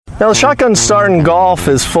Now, the shotgun start in golf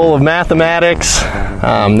is full of mathematics.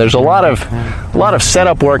 There's a lot of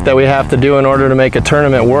setup work that we have to do in order to make a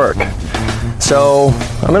tournament work. So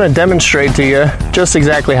I'm going to demonstrate to you just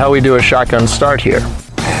exactly how we do a shotgun start here.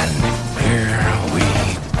 And here we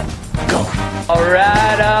go. All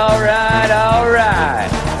right.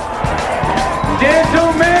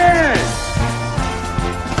 Gentlemen,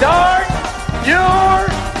 start your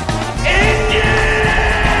engine!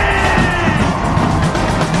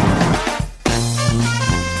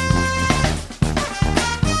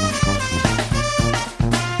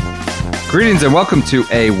 Greetings and welcome to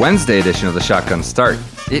a Wednesday edition of the Shotgun Start.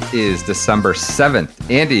 It is December 7th.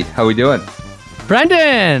 Andy, how we doing?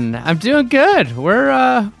 Brendan, I'm doing good.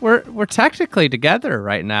 We're technically together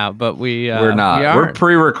right now, but we're not. We're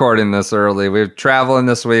pre-recording this early. We're traveling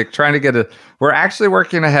this week, trying to get we're actually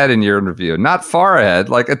working ahead in your interview. Not far ahead,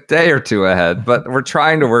 like a day or two ahead, but we're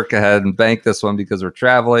trying to work ahead and bank this one because we're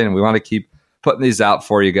traveling and we want to keep putting these out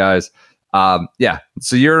for you guys.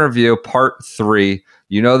 So your interview, part 3.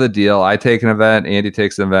 You know the deal. I take an event, Andy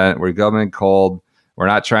takes an event. We're going cold. We're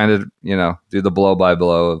not trying to, do the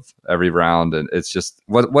blow-by-blow of every round. And it's just,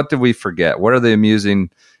 what did we forget? What are the amusing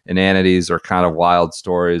inanities or kind of wild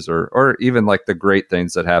stories or even like the great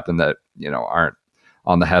things that happen that, aren't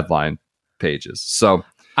on the headline pages? So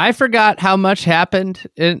I forgot how much happened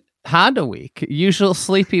in Honda Week. Usual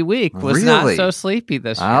sleepy week was not so sleepy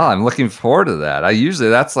this year. Oh, I'm looking forward to that.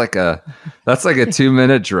 That's like a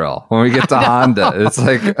 2-minute drill when we get to Honda. It's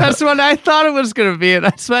like that's what I thought it was going to be, and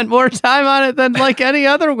I spent more time on it than like any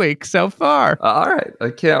other week so far. All right,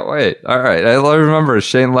 I can't wait. All right, I remember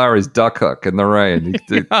Shane Lowry's duck hook in the rain. He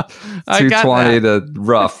did 220 to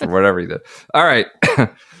rough or whatever he did. All right.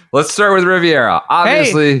 Let's start with Riviera.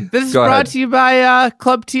 Obviously, this is brought to you by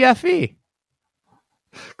Club TFE.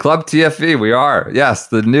 Club TFE, we are. Yes,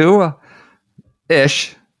 the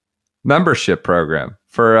new-ish membership program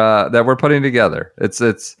for that we're putting together. This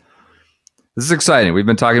is exciting. We've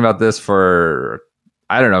been talking about this for,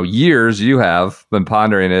 years. You have been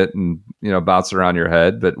pondering it and, bouncing around your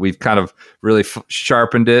head, but we've kind of really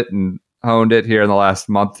sharpened it and honed it here in the last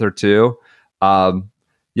month or two.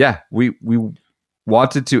 We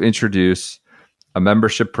wanted to introduce a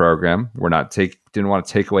membership program. Didn't want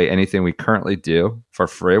to take away anything we currently do for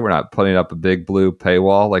free. We're not putting up a big blue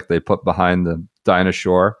paywall like they put behind the Dinah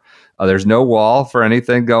Shore. There's no wall for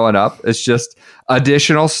anything going up. It's just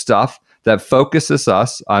additional stuff that focuses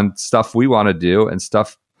us on stuff we want to do and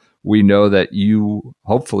stuff we know that you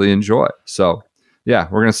hopefully enjoy. So we're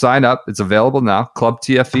going to sign up. It's available now. Club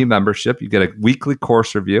TFE membership. You get a weekly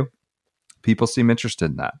course review. People seem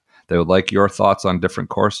interested in that. They would like your thoughts on different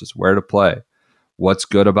courses, where to play, what's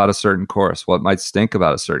good about a certain course, what might stink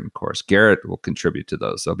about a certain course. Garrett will contribute to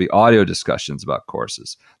those. There'll be audio discussions about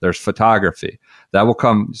courses. There's photography. That will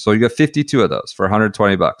come. So you get 52 of those for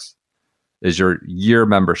 $120 is your year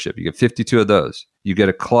membership. You get 52 of those. You get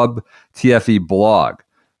a Club TFE blog,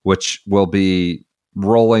 which will be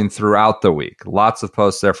rolling throughout the week. Lots of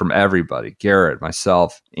posts there from everybody. Garrett,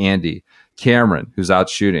 myself, Andy, Cameron, who's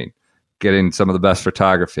out shooting, getting some of the best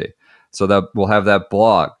photography. So that we'll have that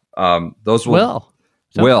blog. Those will.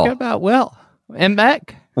 Don't forget about Will and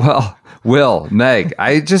Meg. Well, Will, Meg.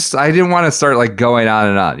 I didn't want to start like going on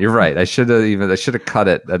and on. You're right. I should have cut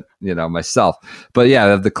it myself. But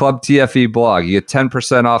yeah, the Club TFE blog, you get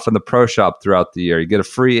 10% off in the pro shop throughout the year. You get a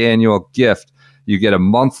free annual gift. You get a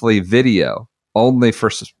monthly video only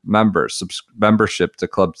for members, membership to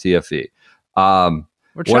Club TFE.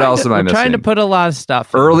 What else am I missing? We're trying to put a lot of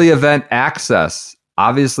stuff. Early event access.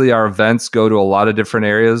 Obviously, our events go to a lot of different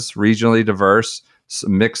areas, regionally diverse,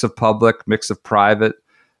 mix of public, mix of private,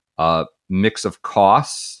 mix of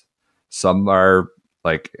costs. Some are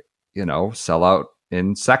sell out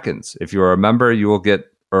in seconds. If you're a member, you will get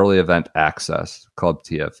early event access, Club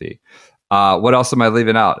TFE. What else am I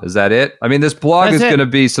leaving out? Is that it? I mean, this blog is going to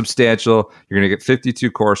be substantial. You're going to get 52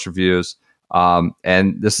 course reviews.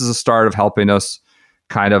 And this is a start of helping us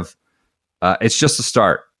kind of, it's just a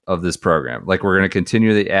start of this program. Like, we're going to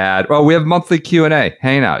continue the ad. Oh, we have monthly Q&A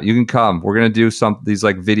hangout. You can come. We're going to do these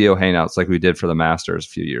like video hangouts like we did for the Masters a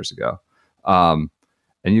few years ago. And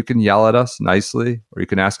you can yell at us nicely, or you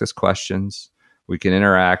can ask us questions. We can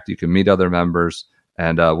interact. You can meet other members,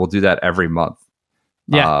 and we'll do that every month.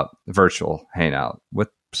 Virtual hangout with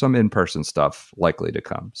some in-person stuff likely to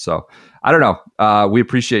come. So I don't know. We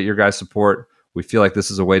appreciate your guys' support. We feel like this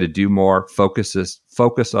is a way to do more, focus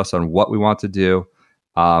us on what we want to do,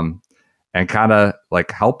 and kind of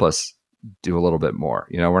like help us do a little bit more.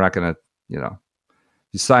 We're not going to,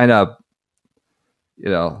 you sign up,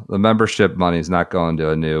 the membership money is not going to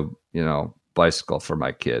a new, bicycle for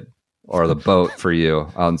my kid or the boat for you.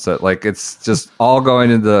 So like it's just all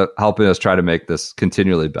going into helping us try to make this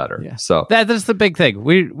continually better. Yeah. So that's the big thing.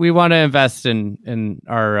 We want to invest in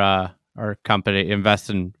our company, invest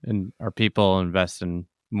in our people, invest in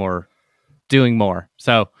doing more.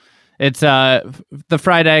 So it's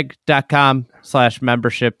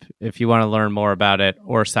thefriedegg.com/membership if you want to learn more about it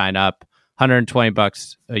or sign up.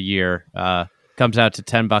 $120 a year comes out to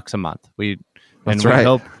 $10 a month. That's right.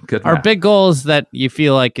 Hope Good our math. big goal is that you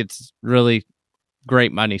feel like it's really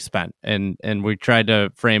great money spent, and we tried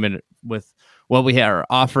to frame it with what we are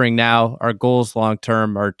offering now. Our goals long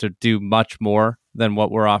term are to do much more than what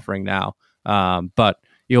we're offering now, but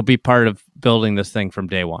you'll be part of building this thing from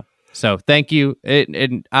day one. So thank you,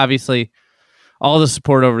 and obviously all the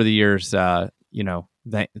support over the years.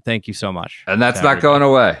 Thank you so much. And that's not going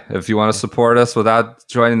away. If you want to support us without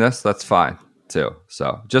joining this, that's fine too.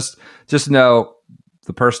 So just know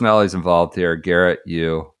the personalities involved here, Garrett,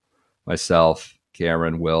 you, myself,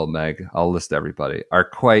 Cameron, Will, Meg, I'll list everybody, are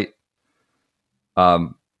quite,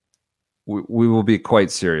 we will be quite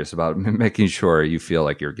serious about making sure you feel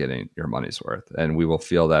like you're getting your money's worth. And we will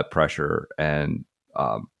feel that pressure and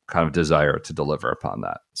kind of desire to deliver upon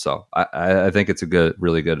that. So I think it's a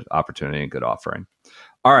really good opportunity and good offering.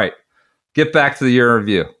 All right, get back to the year in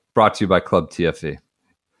review, brought to you by Club TFE.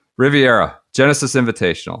 Riviera, Genesis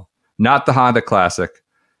Invitational, not the Honda Classic,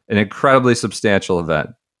 an incredibly substantial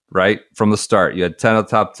event, right? From the start, you had 10 of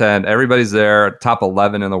the top 10, everybody's there, top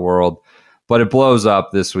 11 in the world, but it blows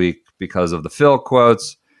up this week because of the Phil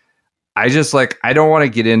quotes. I don't want to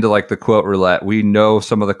get into like the quote roulette. We know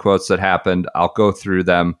some of the quotes that happened. I'll go through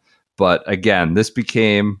them. But again, this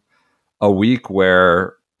became a week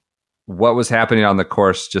where what was happening on the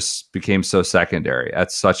course just became so secondary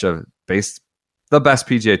at such the best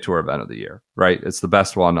PGA Tour event of the year, right? It's the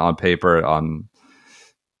best one on paper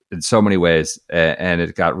in so many ways, and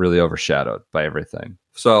it got really overshadowed by everything.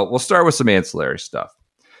 So we'll start with some ancillary stuff.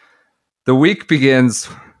 The week begins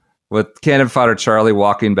with Cannon Fodder Charlie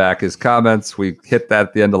walking back his comments. We hit that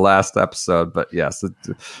at the end of last episode, but yes,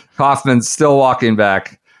 Hoffman's still walking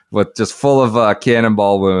back with just full of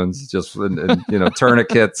cannonball wounds, just and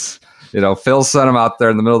tourniquets. Phil sent him out there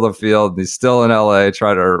in the middle of the field, and he's still in LA. I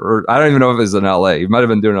don't even know if he's in LA. He might have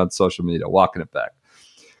been doing it on social media, walking it back.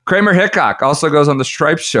 Kramer Hickok also goes on the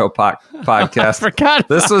Stripes Show podcast. I forgot.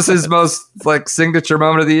 This was his most signature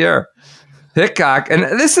moment of the year. Hickok, and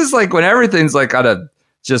this is when everything's on a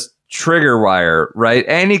just trigger wire, right?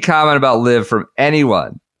 Any comment about LIV from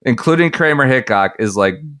anyone, including Kramer Hickok, is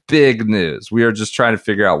big news. We are just trying to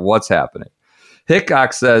figure out what's happening.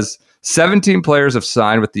 Hickok says 17 players have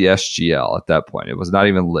signed with the SGL at that point. It was not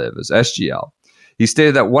even LIV, it was SGL. He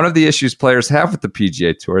stated that one of the issues players have with the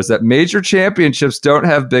PGA Tour is that major championships don't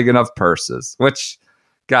have big enough purses, which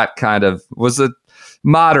was a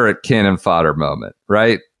moderate cannon fodder moment,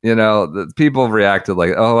 right? The people reacted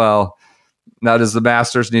oh, well, now does the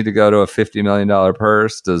Masters need to go to a $50 million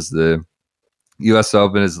purse? Does the U.S.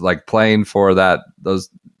 Open is playing for those,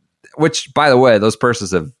 which, by the way, those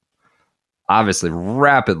purses have obviously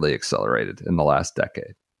rapidly accelerated in the last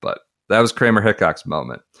decade. But that was Kramer Hickok's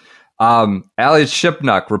moment. Elliot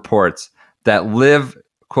Shipnuck reports that LIV,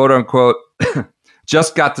 quote unquote,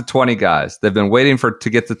 just got to 20 guys. They've been waiting to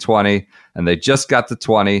get to 20, and they just got to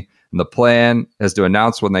 20. And the plan is to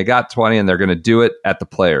announce when they got 20, and they're going to do it at the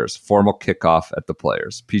Players, formal kickoff at the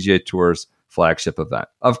Players, PGA Tour's flagship event.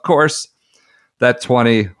 Of course, that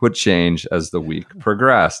 20 would change as the week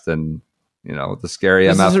progressed, and the scary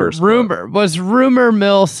MFers was rumor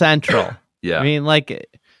mill central. Yeah, I mean,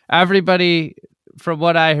 everybody, from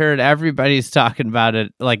what I heard, everybody's talking about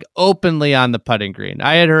it openly on the putting green.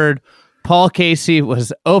 I had heard Paul Casey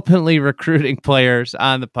was openly recruiting players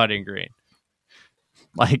on the putting green.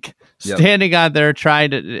 Standing out there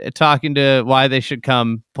talking to why they should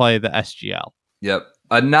come play the SGL. Yep.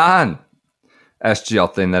 A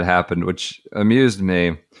non-SGL thing that happened, which amused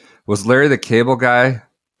me, was Larry the Cable Guy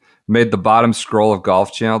made the bottom scroll of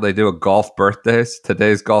Golf Channel. They do a golf birthdays,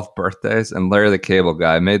 today's golf birthdays, and Larry the Cable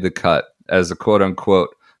Guy made the cut as a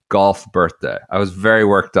quote-unquote golf birthday. I was very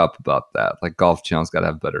worked up about that. Golf Channel's got to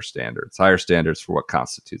have better standards, higher standards for what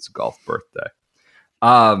constitutes a golf birthday.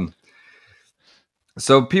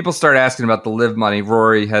 So people start asking about the LIV money.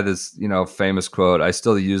 Rory had this, famous quote, "I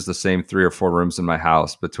still use the same 3 or 4 rooms in my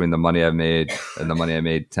house between the money I made and the money I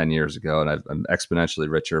made 10 years ago. And I'm exponentially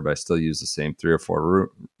richer, but I still use the same 3 or 4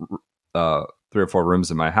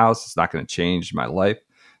 rooms in my house. It's not going to change my life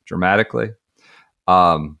dramatically."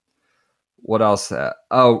 What else?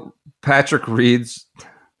 Patrick Reed's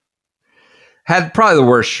had probably the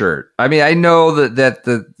worst shirt. I mean, I know that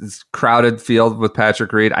this crowded field with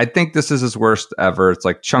Patrick Reed, I think this is his worst ever. It's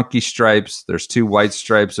like chunky stripes. There's 2 white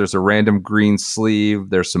stripes. There's a random green sleeve.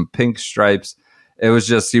 There's some pink stripes. It was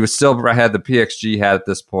just, he was still had the PXG hat at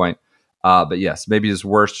this point. But yes, maybe his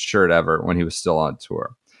worst shirt ever when he was still on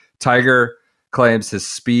tour. Tiger claims his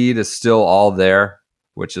speed is still all there,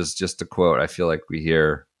 which is just a quote I feel like we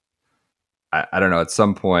hear. I don't know, at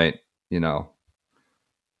some point,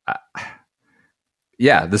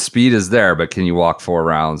 yeah, the speed is there, but can you walk 4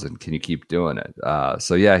 rounds and can you keep doing it?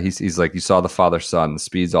 So yeah, he's like, you saw the father-son, the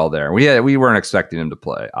speed's all there. We weren't expecting him to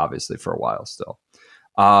play, obviously, for a while still.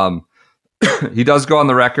 He does go on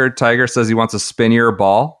the record. Tiger says he wants a spinnier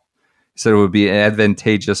ball. He said it would be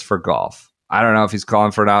advantageous for golf. I don't know if he's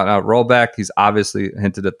calling for an out-and-out rollback. He's obviously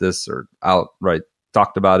hinted at this or outright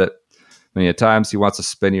talked about it many times. He wants a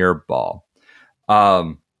spinnier ball.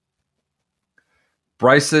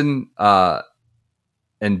 Bryson and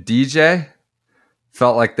DJ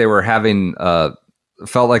felt like they were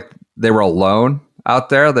alone out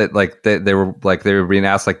there. That they were being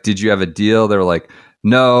asked, like, did you have a deal? They were like,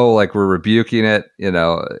 no, like, we're rebuking it,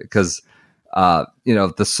 because the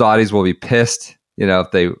Saudis will be pissed,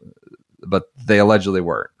 but they allegedly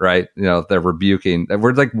weren't, right? They're rebuking.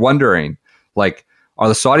 We're like wondering, like, are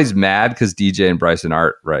the Saudis mad because DJ and Bryson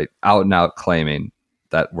aren't right out and out claiming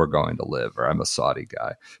that we're going to live, or I'm a Saudi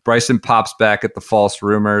guy? Bryson pops back at the false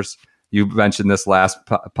rumors. You mentioned this last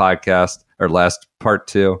podcast, or last part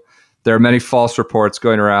 2. There are many false reports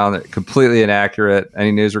going around that are completely inaccurate.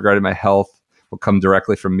 Any news regarding my health will come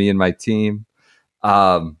directly from me and my team.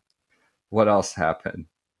 What else happened?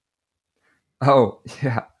 Oh,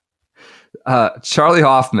 yeah. Charlie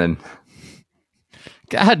Hoffman.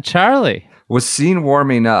 God, Charlie was seen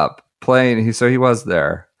warming up, playing. He was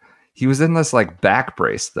there. He was in this like back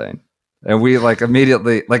brace thing, and we like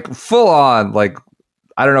immediately, like, full on, like,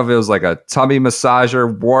 I don't know if it was like a tummy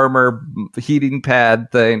massager, warmer, heating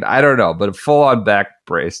pad thing. I don't know, but a full on back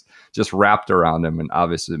brace just wrapped around him, and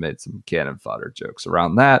obviously made some cannon fodder jokes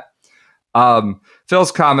around that.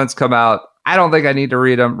 Phil's comments come out. I don't think I need to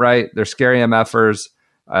read them, right? They're scary MFers.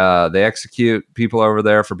 They execute people over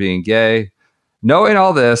there for being gay. Knowing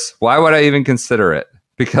all this, why would I even consider it?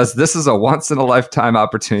 Because this is a once-in-a-lifetime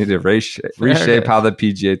opportunity to reshape how the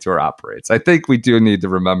PGA Tour operates. I think we do need to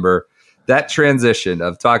remember that transition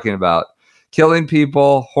of talking about killing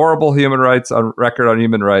people, horrible human rights on record on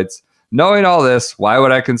human rights. Knowing all this, why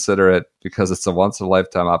would I consider it? Because it's a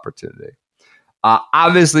once-in-a-lifetime opportunity.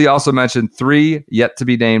 Obviously, also mentioned 3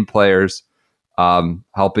 yet-to-be-named players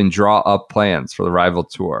helping draw up plans for the rival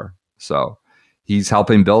tour. So he's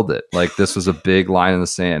helping build it. Like, this was a big line in the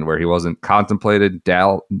sand where he wasn't contemplated,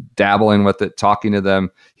 dabbling with it, talking to them.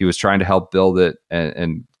 He was trying to help build it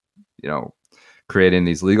and creating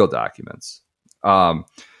these legal documents. Replying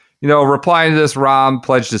to this, Rahm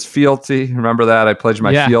pledged his fealty. Remember that? I pledged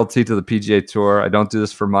my fealty to the PGA Tour. I don't do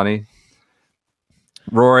this for money.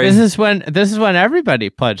 Rory. This is when everybody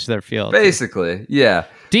pledged their fealty. Basically, yeah.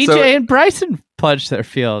 DJ and Bryson pledged their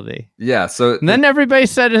fealty. Yeah. And then everybody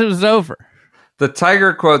said it was over. The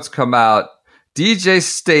Tiger quotes come out. DJ's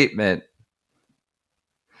statement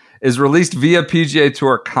is released via PGA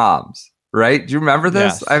Tour comms, right? Do you remember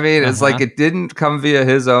this? Yes. I mean, it's like it didn't come via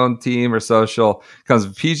his own team or social. It comes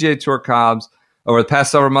via PGA Tour comms. Over the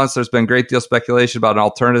past several months, there's been a great deal of speculation about an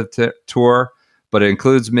alternative tour, but it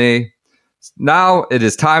includes me. Now it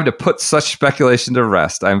is time to put such speculation to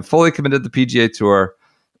rest. I am fully committed to the PGA Tour.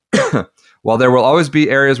 While there will always be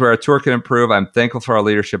areas where our tour can improve, I'm thankful for our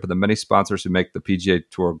leadership and the many sponsors who make the PGA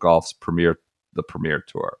Tour Golf's premier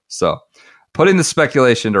tour. So, putting the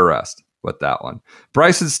speculation to rest with that one.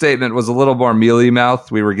 Bryson's statement was a little more mealy-mouthed.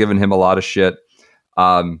 We were giving him a lot of shit.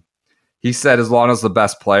 He said as long as the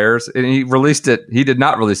best players, and he released it. He did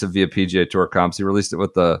not release it via PGA Tour comps. He released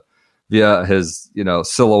it via his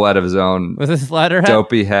silhouette of his own with his letterhead,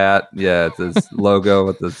 dopey hat. Yeah, it's his logo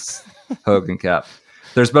with this Hogan cap.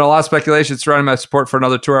 There's been a lot of speculation surrounding my support for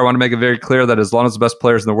another tour. I want to make it very clear that as long as the best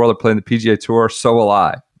players in the world are playing the PGA Tour, so will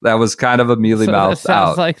I. That was kind of a mealy-mouthed out.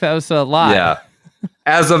 Sounds like that was a lie. Yeah.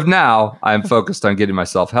 As of now, I'm focused on getting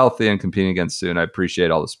myself healthy and competing again soon. I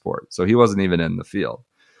appreciate all the support. So he wasn't even in the field.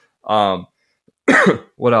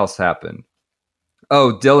 What else happened?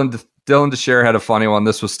 Oh, Dylan DeShare had a funny one.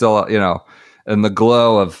 This was still, in the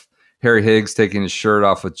glow of Harry Higgs taking his shirt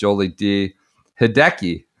off with Jolie D.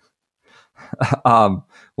 Hideki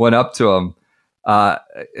went up to him.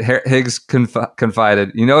 Higgs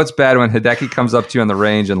confided, it's bad when Hideki comes up to you on the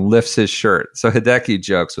range and lifts his shirt. So Hideki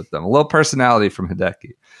jokes with them. A little personality from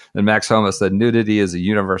Hideki. And Max Homa said, nudity is a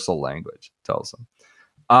universal language, tells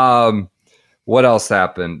him. What else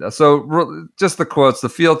happened? So just the quotes, the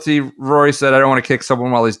fealty. Rory said, I don't want to kick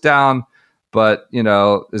someone while he's down. But,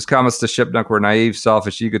 his comments to Shipnuck were naive,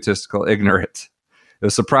 selfish, egotistical, ignorant. It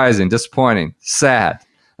was surprising, disappointing, sad.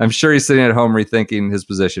 I'm sure he's sitting at home rethinking his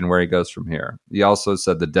position, where he goes from here. He also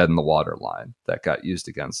said the dead in the water line that got used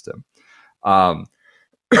against him.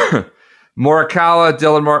 Morikawa,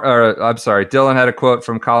 Dylan had a quote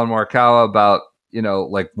from Colin Morikawa about,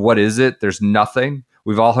 what is it? There's nothing.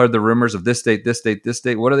 We've all heard the rumors of this date, this date, this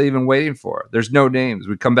date. What are they even waiting for? There's no names.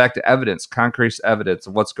 We come back to evidence, concrete evidence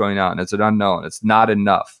of what's going on. It's an unknown. It's not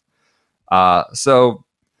enough. So,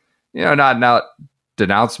 not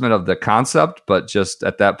denouncement of the concept, but just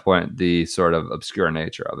at that point, the sort of obscure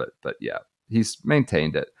nature of it. But yeah, he's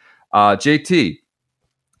maintained it. JT,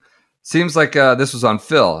 seems like this was on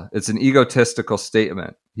Phil. It's an egotistical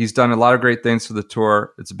statement. He's done a lot of great things for the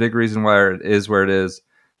tour. It's a big reason why it is where it is.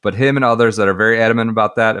 But him and others that are very adamant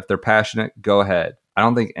about that, if they're passionate, go ahead. I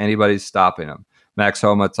don't think anybody's stopping him. Max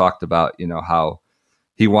Homa talked about, how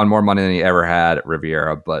he won more money than he ever had at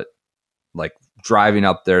Riviera, but like driving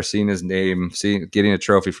up there, seeing his name, getting a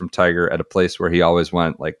trophy from Tiger at a place where he always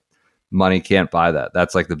went, like money can't buy that.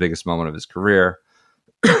 That's like the biggest moment of his career,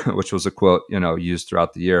 which was a quote, used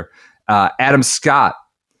throughout the year. Adam Scott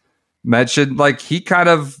mentioned, like, he kind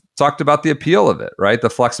of talked about the appeal of it, right? The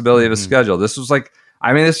flexibility of his schedule. This was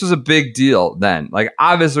this was a big deal then. Like,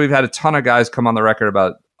 obviously, we've had a ton of guys come on the record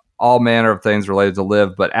about all manner of things related to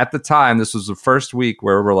LIV, but at the time, this was the first week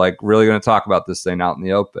where we're like really going to talk about this thing out in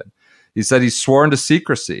the open. He said he's sworn to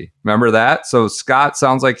secrecy. Remember that? So Scott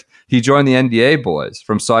sounds like he joined the NDA boys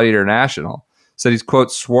from Saudi International. Said he's,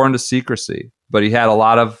 quote, sworn to secrecy, but he had a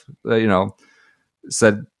lot of,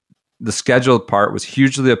 said the scheduled part was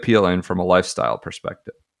hugely appealing from a lifestyle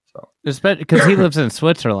perspective. So, because he lives in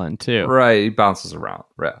Switzerland too, right? He bounces around.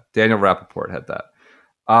 Right. Daniel Rappaport had that.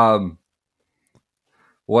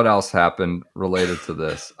 What else happened related to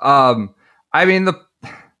this? The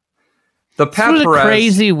Pat was a Perez,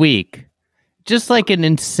 crazy week, just like an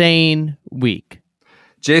insane week.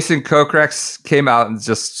 Jason Kokrak came out and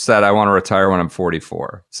just said, "I want to retire when I'm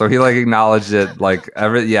 44." So he acknowledged it.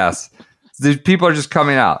 Yes, these people are just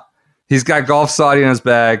coming out. He's got Golf Saudi in his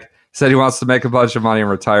bag. Said he wants to make a bunch of money and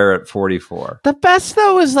retire at 44. The best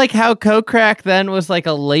though was how Kokrak then was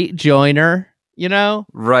a late joiner,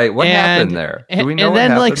 Right. What happened there? Do we know and what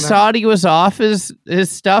then happened there? Saudi was off his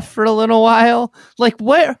stuff for a little while.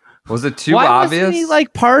 What was it too why obvious? Wasn't he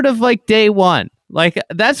part of day one?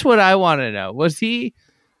 That's what I want to know.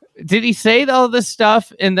 Did he say all this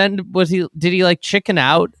stuff and then did he chicken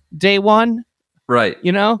out day one? Right.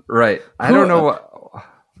 Right. I don't know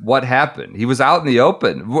what happened. He was out in the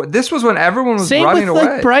open. This was when everyone was running away.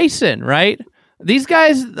 Same with Bryson, right? These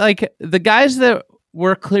guys, the guys that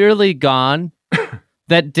were clearly gone,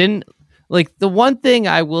 that didn't the one thing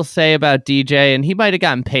I will say about DJ, and he might have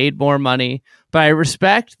gotten paid more money, but I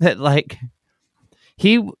respect that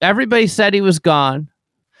everybody said he was gone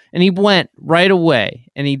and he went right away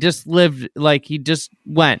and he just lived he just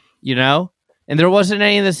went, and there wasn't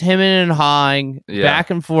any of this hemming and hawing back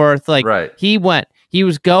and forth. Right. He went. He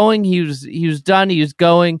was going. He was done. He was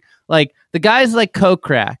going. The guys like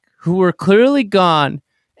Kokrak, who were clearly gone,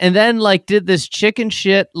 and then did this chicken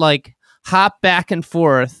shit hop back and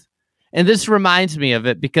forth. And this reminds me of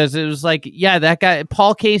it because it was that guy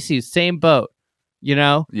Paul Casey, same boat.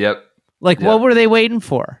 Yep. What were they waiting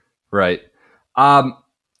for? Right. I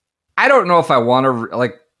don't know if I want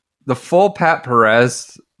to the full Pat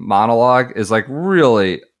Perez monologue is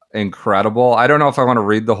really incredible. I don't know if I want to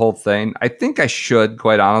read the whole thing. I think I should,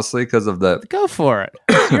 quite honestly, because of the... Go for it.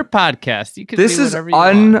 It's your podcast. You can this do is whatever you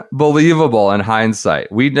want. Unbelievable in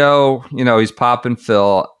hindsight. We know, he's popping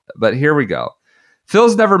Phil, but here we go.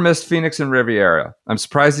 Phil's never missed Phoenix and Riviera. I'm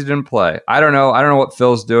surprised he didn't play. I don't know what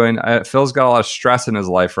Phil's doing. Phil's got a lot of stress in his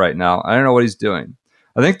life right now. I don't know what he's doing.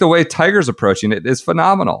 I think the way Tiger's approaching it is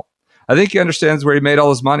phenomenal. I think he understands where he made all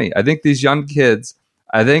his money. I think these young kids,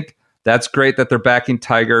 that's great that they're backing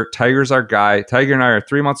Tiger. Tiger's our guy. Tiger and I are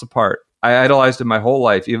 3 months apart. I idolized him my whole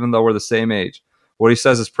life, even though we're the same age. What he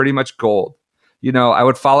says is pretty much gold. I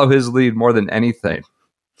would follow his lead more than anything.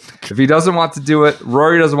 If he doesn't want to do it,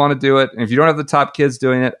 Rory doesn't want to do it. And if you don't have the top kids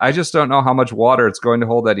doing it, I just don't know how much water it's going to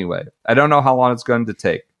hold anyway. I don't know how long it's going to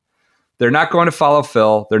take. They're not going to follow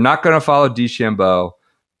Phil. They're not going to follow DeChambeau.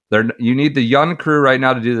 You need the young crew right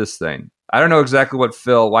now to do this thing. I don't know exactly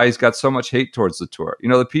why he's got so much hate towards the tour.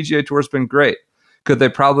 The PGA Tour's been great. Could they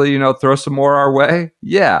probably, throw some more our way?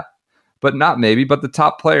 Yeah, but not maybe. But the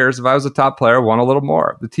top players, if I was a top player, want a little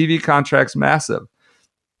more. The TV contract's massive.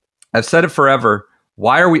 I've said it forever.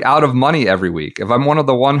 Why are we out of money every week? If I'm one of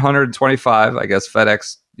the 125, I guess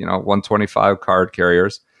FedEx 125 card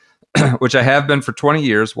carriers, which I have been for 20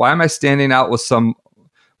 years. Why am I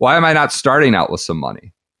not starting out with some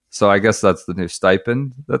money? So I guess that's the new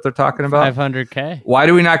stipend that they're talking about. $500K. Why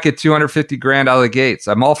do we not get $250,000 out of the gates?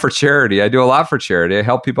 I'm all for charity. I do a lot for charity. I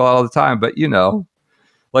help people out all the time. But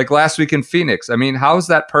like last week in Phoenix, I mean, how is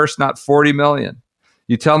that purse not $40 million?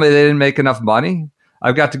 You tell me they didn't make enough money?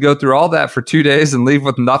 I've got to go through all that for 2 days and leave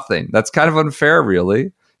with nothing. That's kind of unfair,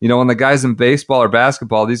 really. When the guys in baseball or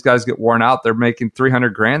basketball, these guys get worn out, they're making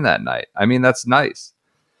 $300,000 that night. I mean, that's nice.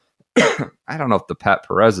 I don't know if the Pat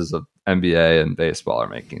Perez's of NBA and baseball are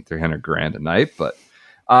making $300,000 a night, but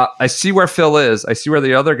I see where Phil is. I see where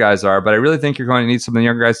the other guys are, but I really think you're going to need some of the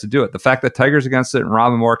younger guys to do it. The fact that Tiger's against it and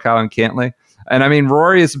Rahm and Morikawa and Cantlay, and I mean,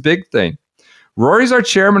 Rory is a big thing. Rory's our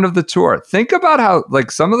chairman of the tour. Think about how, like,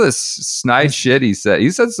 some of this snide shit he said. He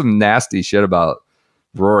said some nasty shit about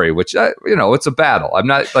Rory, which, it's a battle. I'm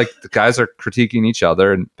not, like, the guys are critiquing each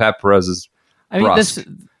other, and Pat Perez is brusque.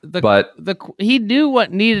 He knew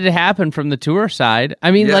what needed to happen from the tour side.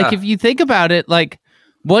 I mean, like, if you think about it, like,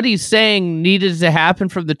 what he's saying needed to happen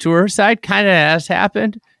from the tour side kind of has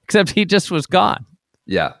happened, except he just was gone.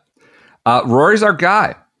 Yeah. Rory's our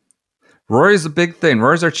guy. Rory's a big thing.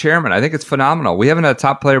 Rory's our chairman. I think it's phenomenal. We haven't had a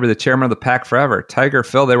top player be the chairman of the pack forever. Tiger,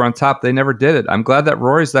 Phil, they were on top. They never did it. I'm glad that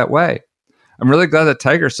Rory's that way. I'm really glad that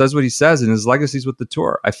Tiger says what he says and his legacy's with the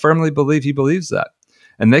tour. I firmly believe he believes that.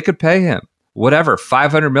 And they could pay him, whatever,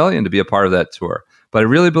 $500 million to be a part of that tour. But I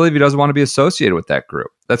really believe he doesn't want to be associated with that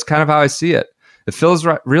group. That's kind of how I see it. If Phil's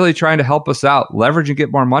really trying to help us out, leverage and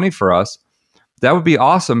get more money for us, that would be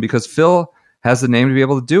awesome because Phil has the name to be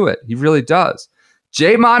able to do it. He really does.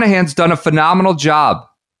 Jay Monahan's done a phenomenal job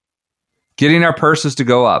getting our purses to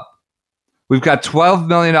go up. We've got $12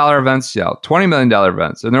 million events now, $20 million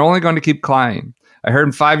events, and they're only going to keep climbing. I heard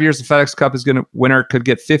in 5 years the FedEx Cup winner could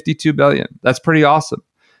get $52 billion. That's pretty awesome,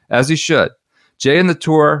 as he should. Jay and the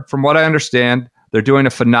tour, from what I understand, they're doing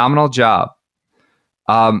a phenomenal job.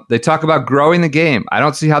 They talk about growing the game. I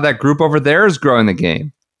don't see how that group over there is growing the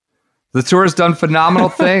game. The tour has done phenomenal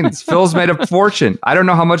things. Phil's made a fortune. I don't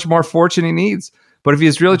know how much more fortune he needs. But if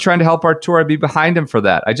he's really trying to help our tour, I'd be behind him for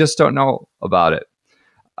that. I just don't know about it.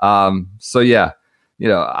 So yeah,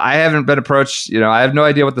 I haven't been approached. I have no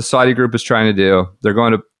idea what the Saudi group is trying to do. They're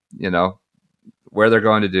going to, where they're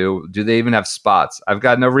going to do. Do they even have spots? I've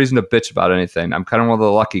got no reason to bitch about anything. I'm kind of one of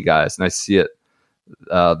the lucky guys, and I see it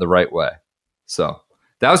the right way. So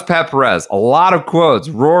that was Pat Perez. A lot of quotes.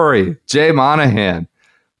 Rory, Jay Monahan,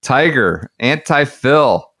 Tiger,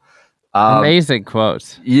 anti-Phil. Amazing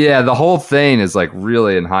quotes. Yeah, the whole thing is like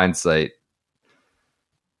really in hindsight.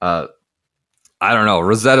 I don't know,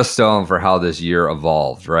 Rosetta Stone for how this year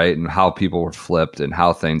evolved, right? And how people were flipped and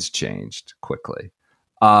how things changed quickly.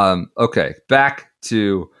 Okay, back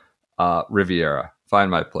to Riviera.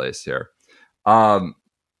 Find my place here.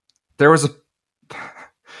 There was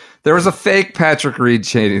a fake Patrick Reed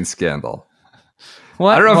cheating scandal.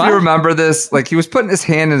 What? I don't know if you remember this. Like, he was putting his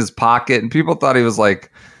hand in his pocket, and people thought he was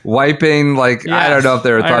like wiping, like, yes, I don't know if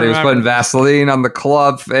they thought he was putting Vaseline on the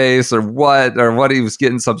club face or what he was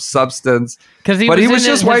getting some substance. But he was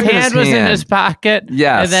just wiping his hand. Was in his pocket.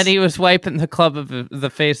 Yes. And then he was wiping the club of the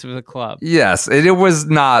face of the club. Yes. And it was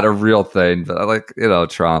not a real thing. But like,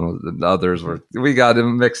 Tron and others we got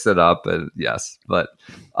him mixed it up. And yes. But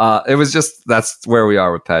it was just, that's where we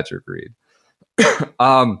are with Patrick Reed.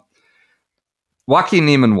 Joaquin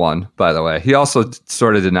Niemann won, by the way. He also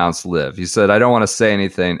sort of denounced LIV. He said, I don't want to say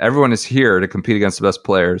anything. Everyone is here to compete against the best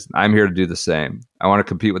players. I'm here to do the same. I want to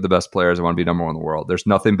compete with the best players. I want to be number one in the world. There's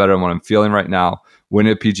nothing better than what I'm feeling right now.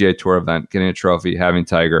 Winning a PGA Tour event, getting a trophy, having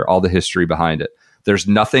Tiger, all the history behind it. There's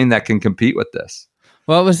nothing that can compete with this.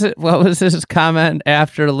 What was it? What was his comment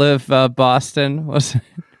after LIV Boston? Was it?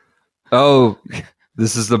 Oh,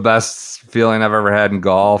 this is the best feeling I've ever had in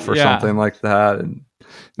golf or something like that. And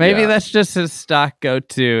maybe that's just his stock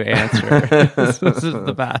go-to answer. This is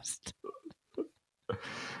the best.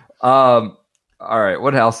 All right,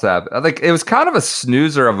 what else happened? Like, it was kind of a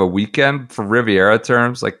snoozer of a weekend for Riviera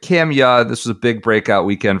terms. Like, Cam Yudd, this was a big breakout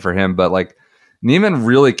weekend for him, but like Niemann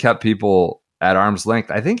really kept people at arm's length.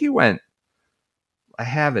 I think he went, I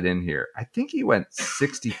have it in here. I think he went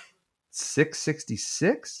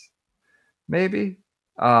 66, maybe.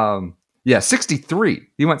 63.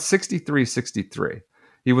 He went 63.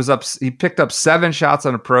 He was up. He picked up 7 shots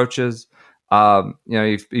on approaches.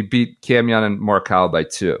 He beat Cam Yudd and Morikawa by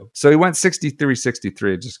 2. So he went 63.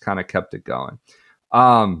 Just kind of kept it going.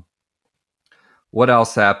 What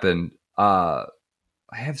else happened? I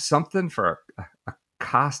have something for a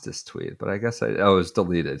Costas tweet, but I guess it was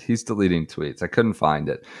deleted. He's deleting tweets. I couldn't find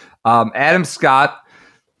it. Adam Scott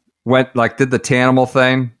did the Tanimal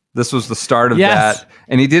thing. This was the start of Yes. that.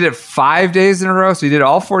 And he did it 5 days in a row. So he did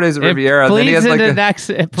all 4 days at Riviera. And then he had like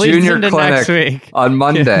a junior clinic next week. on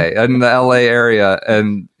Monday in the LA area.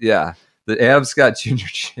 And yeah, the Adam Scott Junior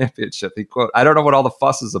Championship. He quote, I don't know what all the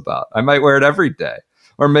fuss is about. I might wear it every day.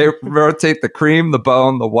 Or may rotate the cream, the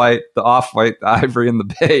bone, the white, the off-white, the ivory, and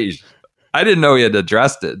the beige. I didn't know he had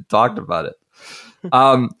addressed it, talked about it.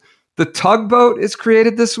 The tugboat is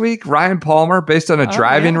created this week. Ryan Palmer, based on a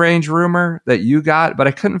driving range rumor that you got, but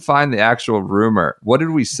I couldn't find the actual rumor. What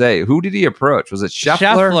did we say? Who did he approach? Was it Scheffler?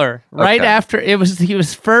 Scheffler. Right after he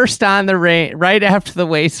was first on the range, right after the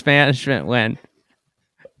Waste Management win.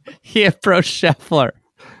 He approached Scheffler.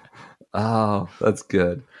 Oh, that's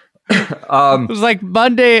good. It was like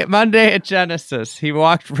Monday at Genesis. He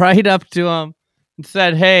walked right up to him and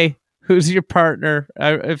said, "Hey, who's your partner?"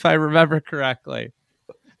 If I remember correctly.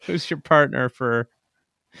 Who's your partner for?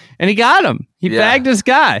 And he got him. He bagged his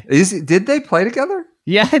guy. Did they play together?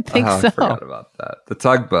 Yeah, I think so. I forgot about that. The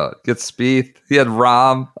tugboat gets Spieth. He had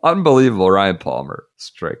Rahm. Unbelievable. Ryan Palmer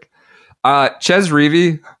streak. Ches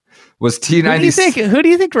Reavie was T90. Who do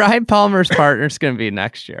you think Ryan Palmer's partner is going to be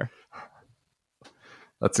next year?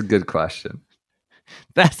 That's a good question.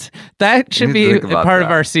 That should be part of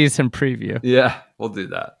our season preview. Yeah, we'll do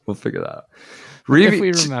that. We'll figure that out. If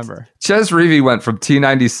we remember. Ches Reavie went from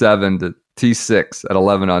T97 to T6 at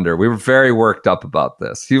 11 under. We were very worked up about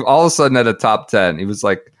this. He all of a sudden at a top 10. He was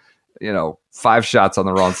like, 5 shots on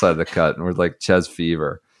the wrong side of the cut, and we're like Ches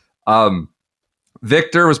fever.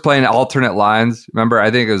 Victor was playing alternate lines. Remember,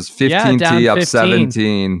 I think it was 15 T up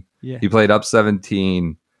 17. Yeah. He played up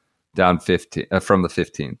 17, down 15 from the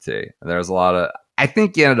 15 T. And there was a lot of. I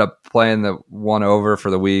think he ended up playing the one over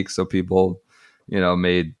for the week, so people,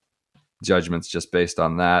 made judgments just based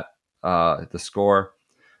on that, the score.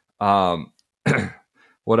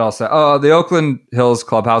 What else? Oh, the Oakland Hills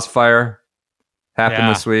clubhouse fire happened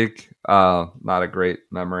this week. Not a great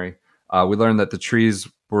memory. We learned that the trees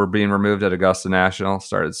were being removed at Augusta National.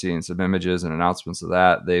 Started seeing some images and announcements of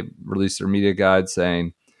that. They released their media guide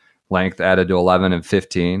saying length added to 11 and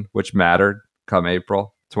 15, which mattered come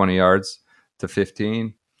April, 20 yards to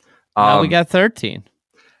 15. Now we got 13.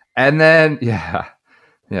 And then, yeah,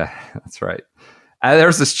 that's right. And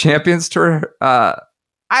there's this Champions Tour. I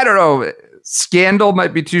don't know. Scandal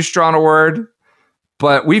might be too strong a word,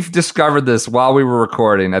 but we've discovered this while we were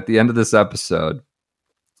recording at the end of this episode.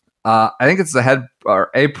 I think it's a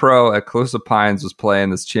pro at Calusa Pines was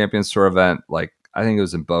playing this Champions Tour event. Like, I think it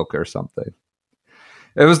was in Boca or something.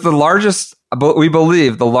 It was the largest, we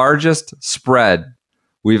believe, the largest spread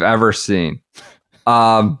we've ever seen.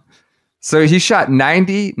 So he shot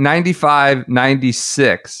 90, 95,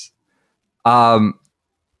 96. And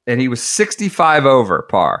he was 65 over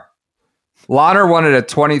par. Lahner won it at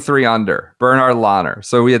 23 under. Bernhard Lahner.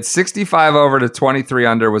 So we had 65 over to 23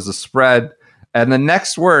 under was the spread. And the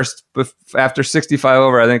next worst after 65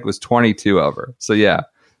 over, I think, was 22 over. So yeah,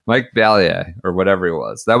 Mike Ballier or whatever he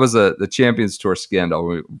was. That was the Champions Tour scandal.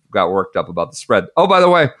 We got worked up about the spread. Oh, by the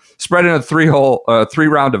way, spread in a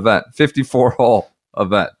 3-round event, 54-hole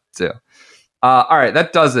event too. All right,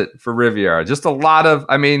 that does it for Riviera. Just a lot of,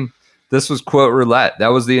 this was quote roulette. That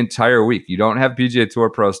was the entire week. You don't have PGA Tour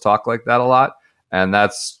pros talk like that a lot. And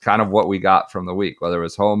that's kind of what we got from the week, whether it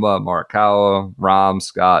was Homa, Morikawa, Rahm,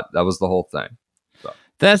 Scott. That was the whole thing. So.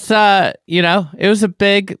 That's, it was a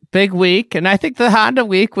big, big week. And I think the Honda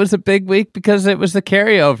week was a big week because it was the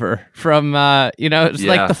carryover from, it's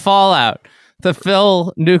like the fallout. The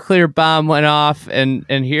Phil nuclear bomb went off, and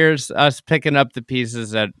here's us picking up the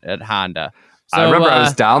pieces at Honda. So, I remember I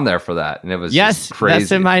was down there for that, and it was just crazy.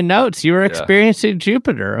 That's in my notes. You were experiencing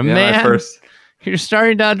Jupiter. You're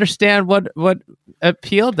starting to understand what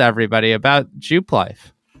appealed to everybody about Jupe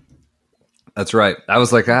life. That's right. I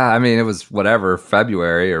was like, it was whatever,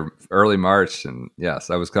 February or early March. And yes,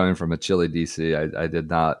 I was coming from a chilly DC. I did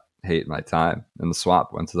not hate my time in the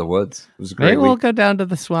swamp. Went to the woods. It was a great Maybe we'll week. go down to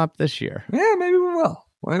the swamp this year. Yeah, maybe we will.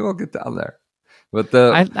 Maybe we'll get down there. But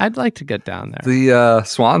I'd like to get down there. The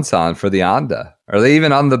Swan Song for the Honda. Are they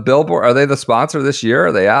even on the billboard? Are they the sponsor this year? Or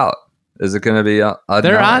are they out? Is it going to be?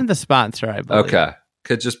 They're on the sponsor, I believe. Okay.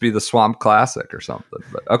 Could just be the Swamp Classic or something.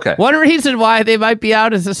 But okay. One reason why they might be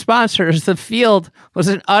out as a sponsor is the field was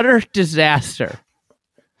an utter disaster.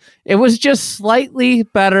 It was just slightly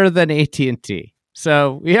better than AT&T.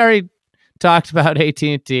 So we already talked about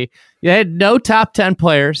AT&T. You had no top 10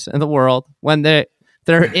 players in the world when they're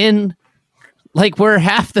in like where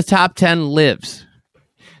half the top 10 lives.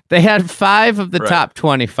 They had 5 of the top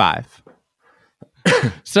 25.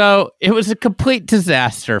 So it was a complete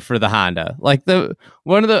disaster for the Honda. Like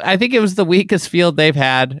I think it was the weakest field they've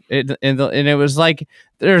had, and it was like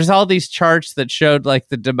there's all these charts that showed like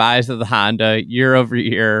the demise of the Honda year over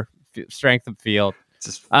year, strength of field.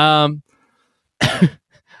 On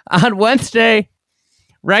Wednesday,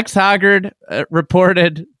 Rex Hoggard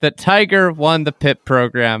reported that Tiger won the pit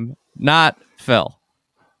program, not Phil.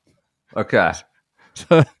 Okay.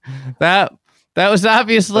 So that was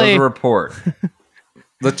obviously That was a report.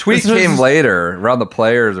 The tweet came later around the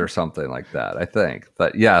players or something like that, I think.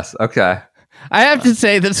 But yes, okay. I have to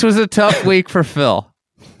say this was a tough week for Phil.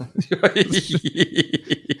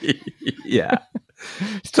 Yeah.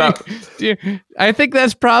 Tough. I think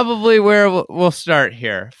that's probably where we'll start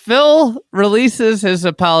here. Phil releases his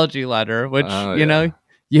apology letter, which you know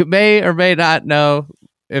you may or may not know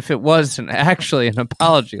if it was actually an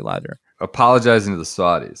apology letter. Apologizing to the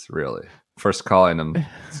Saudis, really. First calling them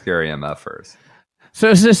scary MFers. So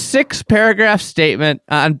it's a 6-paragraph statement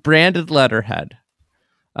on branded letterhead.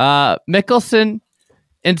 Mickelson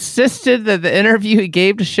insisted that the interview he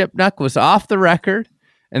gave to Shipnuck was off the record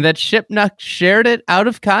and that Shipnuck shared it out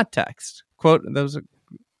of context. Quote, that was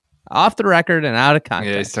off the record and out of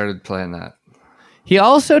context. Yeah, he started playing that. He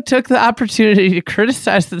also took the opportunity to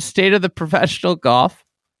criticize the state of the professional golf.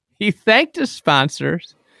 He thanked his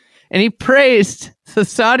sponsors, and he praised the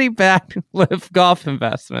Saudi-backed LIV Golf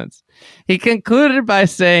investments. He concluded by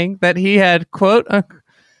saying that he had, quote,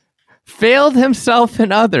 failed himself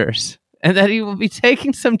and others, and that he will be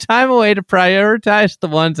taking some time away to prioritize the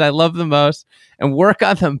ones I love the most and work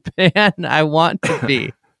on the man I want to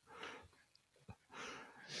be.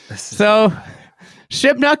 So,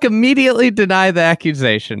 Shipnuck immediately denied the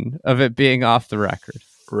accusation of it being off the record.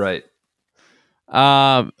 Right.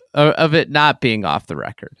 Of it not being off the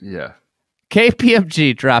record. Yeah.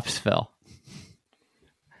 KPMG drops Phil.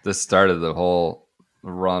 This started the whole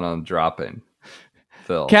run on dropping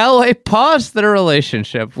Phil. Callaway paused their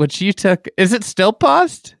relationship, which you took. Is it still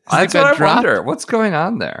paused? That's what I wonder. What's going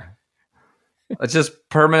on there? It's just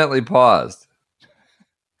permanently paused.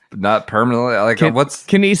 But not permanently. Like,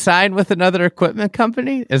 can he sign with another equipment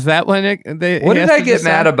company? Is that when what did I get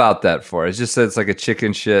mad about that for? It's just that it's like a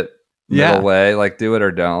chicken shit middle way. Like, do it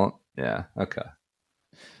or don't. Yeah. Okay.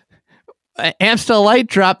 Amstel Light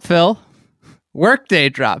dropped Phil. Workday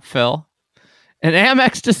dropped Phil. And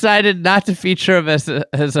Amex decided not to feature him as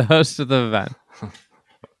a host of the event.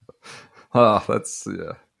 Oh, that's,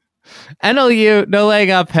 yeah. NLU, No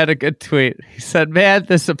Laying Up, had a good tweet. He said, man,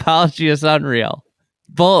 this apology is unreal.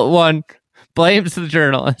 Bullet 1, blames the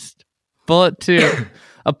journalist. Bullet 2,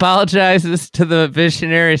 apologizes to the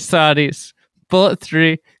visionary Saudis. Bullet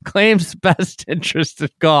 3, claims best interest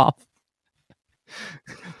of golf.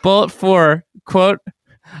 Bullet 4, quote,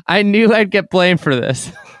 I knew I'd get blamed for this.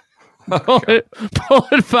 Bullet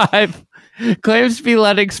 5, claims to be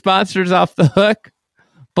letting sponsors off the hook.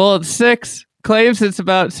 Bullet 6, claims it's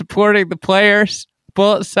about supporting the players.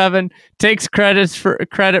 Bullet 7, takes credit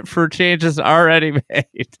for changes already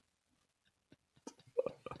made.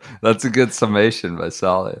 That's a good summation by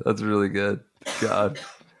Sally. That's really good. God.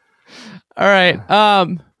 All right.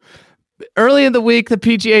 Early in the week, the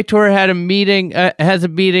PGA Tour had has a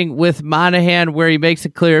meeting with Monahan where he makes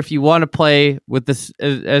it clear if you want to play with this,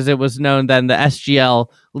 as it was known then, the SGL,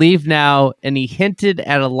 leave now, and he hinted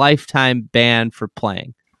at a lifetime ban for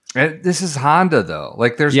playing. And this is Honda, though.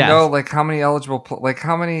 Like, there's no, like, how many eligible, like,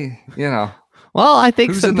 how many, you know. Well, I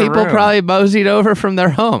think some people probably moseyed over from their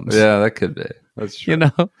homes. Yeah, that could be. That's true. You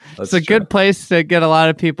know, it's a good place to get a lot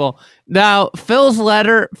of people. Now, Phil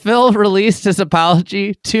released his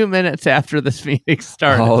apology 2 minutes after this meeting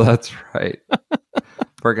started. Oh, that's right.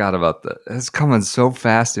 Forgot about that. It's coming so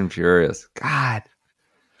fast and furious. God.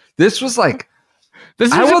 This was like,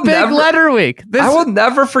 this was a big letter week. I will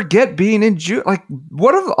never forget being in like,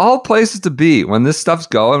 what of all places to be when this stuff's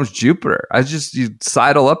going was Jupiter. You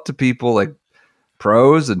sidle up to people like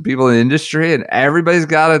pros and people in the industry, and everybody's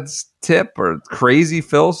got a tip or crazy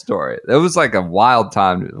Phil story. It was like a wild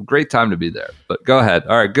time, a great time to be there. But go ahead.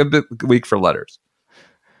 All right, good week for letters.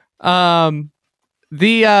 So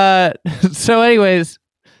anyways,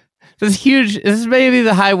 this is maybe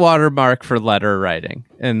the high water mark for letter writing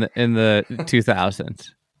in the 2000s.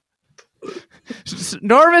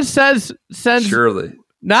 Norman sends surely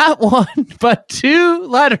not one but 2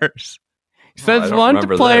 letters. He sends one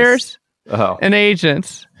to players and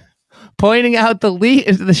agents, pointing out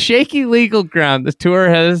the shaky legal ground the tour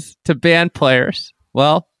has to ban players.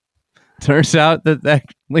 Well, turns out that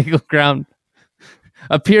legal ground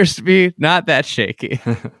appears to be not that shaky.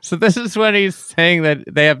 So this is when he's saying that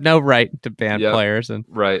they have no right to ban players, and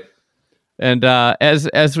right. And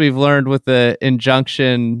as we've learned with the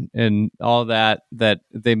injunction and all that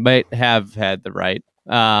they might have had the right.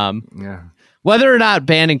 Yeah. Whether or not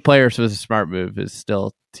banning players was a smart move is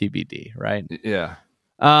still TBD, right? Yeah.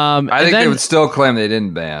 I think they would still claim they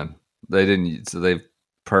didn't ban. They didn't, so they've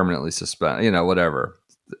permanently suspended, whatever.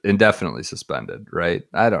 Indefinitely suspended, right?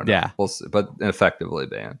 I don't know. Yeah. We'll see, but effectively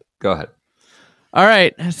banned. Go ahead. All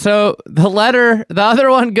right. So the other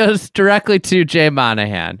one goes directly to Jay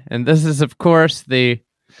Monahan. And this is, of course, the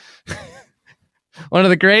one of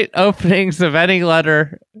the great openings of any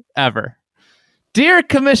letter ever. Dear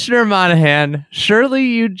Commissioner Monahan, surely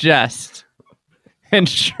you jest. And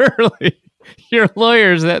surely your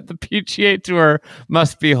lawyers at the PGA Tour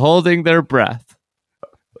must be holding their breath.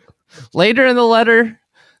 Later in the letter,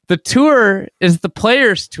 the tour is the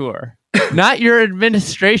Players' Tour, not your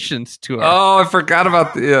administration's tour. Oh, I forgot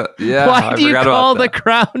about the Why do you call the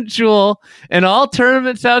crown jewel in all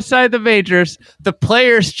tournaments outside the majors the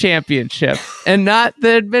Players' Championship and not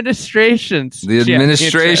the administration's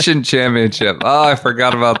administration championship? Oh, I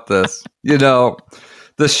forgot about this.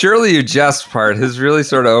 The surely you jest part has really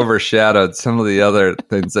sort of overshadowed some of the other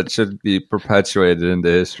things that should be perpetuated into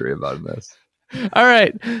history about this. All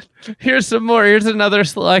right, here's some more. Here's another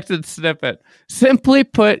selected snippet. Simply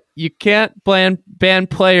put, you can't ban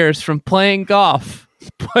players from playing golf.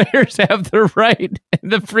 Players have the right and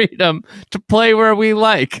the freedom to play where we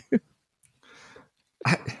like.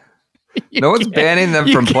 No one's banning them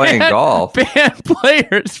from playing golf. Ban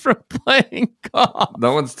players from playing golf.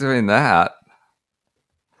 No one's doing that.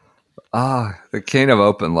 The king of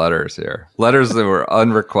open letters here. Letters that were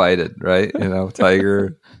unrequited, right?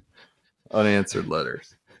 Tiger, unanswered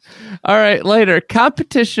letters. All right, later.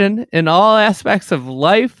 Competition in all aspects of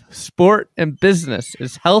life, sport, and business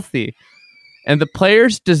is healthy, and the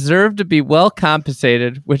players deserve to be well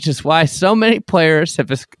compensated, which is why so many players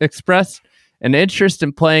have expressed an interest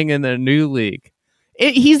in playing in the new league.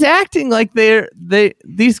 He's acting like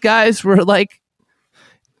these guys were like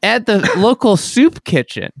at the local soup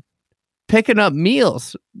kitchen picking up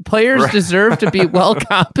meals. Players deserve to be well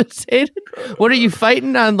compensated. What are you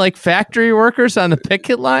fighting on, like factory workers on the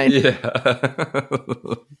picket line? Yeah.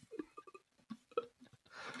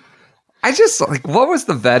 I just what was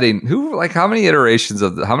the vetting? How many iterations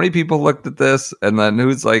of how many people looked at this, and then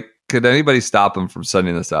who's like, could anybody stop him from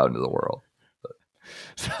sending this out into the world?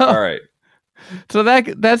 All right. So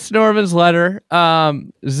that's Norman's letter.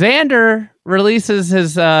 Xander releases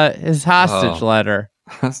his hostage letter.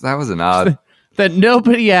 That was an odd that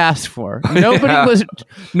nobody asked for.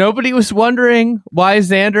 Nobody was wondering why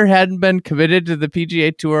Xander hadn't been committed to the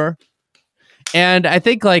PGA Tour. And I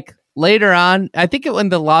think later on, when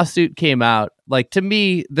the lawsuit came out, to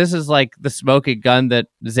me, this is like the smoking gun that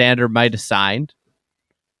Xander might have signed.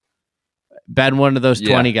 Been one of those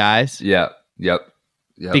 20 guys. Yeah. Yep.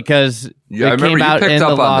 Because it came out in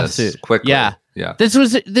the lawsuit. Quickly. Yeah. Yeah. This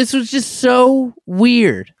was just so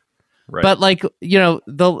weird. Right. But in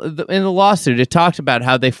the lawsuit, it talked about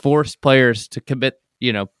how they forced players to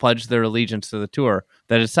pledge their allegiance to the tour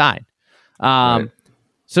that is signed. Right.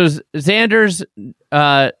 So Xander's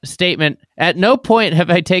statement: at no point have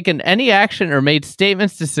I taken any action or made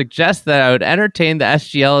statements to suggest that I would entertain the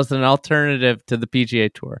SGL as an alternative to the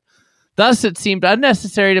PGA Tour. Thus, it seemed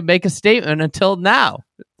unnecessary to make a statement until now,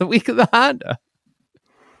 the week of the Honda.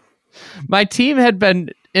 My team had been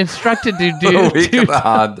instructed to do the week of the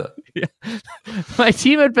Honda. Yeah. My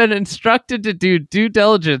team had been instructed to do due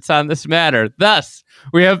diligence on this matter. Thus,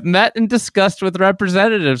 we have met and discussed with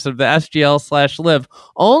representatives of the SGL/LIV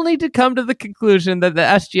only to come to the conclusion that the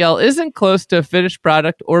SGL isn't close to a finished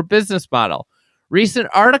product or business model. Recent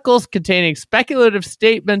articles containing speculative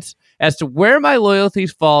statements as to where my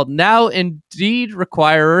loyalties fall now indeed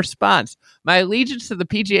require a response. My allegiance to the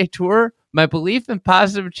PGA Tour, my belief in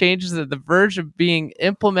positive changes at the verge of being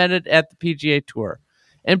implemented at the PGA Tour.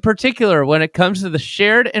 In particular, when it comes to the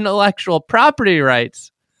shared intellectual property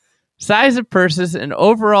rights, size of purses, and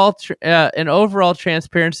overall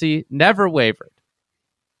transparency never wavered.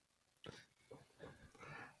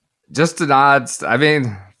 Just an odd.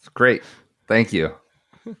 Great. Thank you.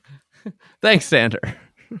 Thanks, Xander.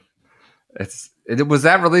 Was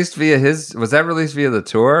that released via his? Was that released via the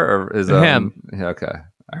tour or is him? Okay.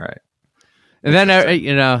 All right. And then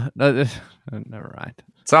never mind.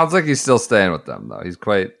 Sounds like he's still staying with them, though. He's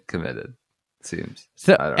quite committed, it seems.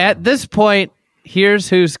 So at this point, here's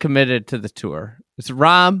who's committed to the tour. It's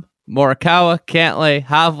Rahm, Morikawa, Cantlay,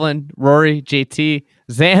 Hovland, Rory, JT,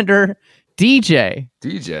 Xander, DJ,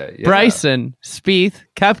 yeah. Bryson, Spieth,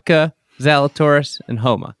 Koepka, Zalatoris, and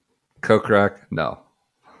Homa. Kokrak, no.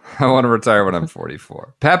 I want to retire when I'm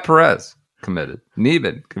 44. Pat Perez, committed.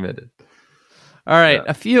 Neiman, committed. All right, Yeah.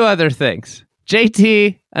 a few other things.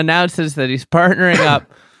 JT announces that he's partnering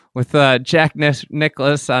up with Jack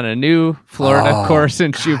Nicklaus on a new Florida course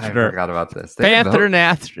in I Jupiter. forgot about this. Panther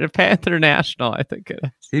National, I think it is.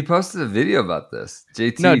 He posted a video about this.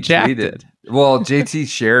 JT No, Jack tweeted. did. Well, JT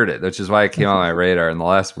shared it, which is why it came on my radar in the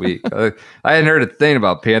last week. I hadn't heard a thing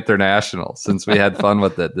about Panther National since we had fun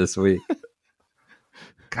with it this week.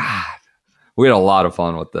 God, we had a lot of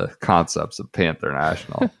fun with the concepts of Panther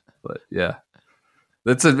National. But yeah,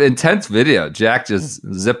 it's an intense video. Jack just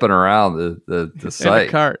zipping around the In site.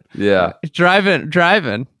 a cart. Yeah, Driving.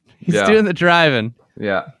 He's Yeah. doing the driving.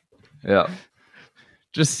 yeah.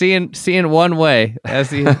 Just seeing one way as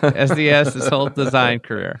he has his whole design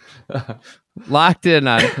career. Locked in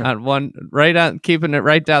on one, keeping it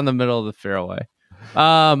right down the middle of the fairway.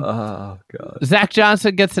 Oh god. Zach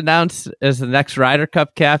Johnson gets announced as the next Ryder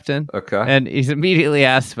Cup captain, Okay. and he's immediately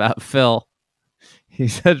asked about Phil. He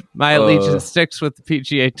said, "My allegiance sticks with the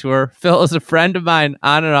PGA Tour. Phil is a friend of mine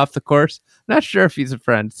on and off the course. Not sure if he's a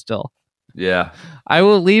friend still. Yeah. I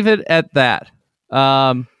will leave it at that."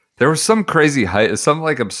 There was some crazy hype, some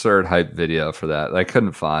like absurd hype video for that I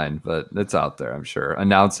couldn't find, but it's out there, I'm sure.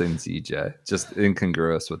 Announcing ZJ, just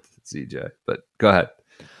incongruous with ZJ. But go ahead.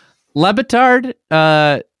 Lebitard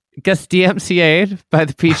gets DMCA'd by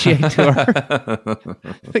the PGA Tour.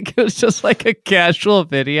 I think it was just like a casual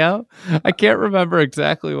video. I can't remember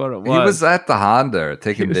exactly what it was. He was at the Honda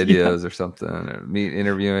taking was- videos or something, or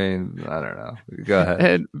interviewing. I don't know. Go ahead.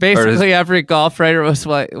 And basically, every golf writer was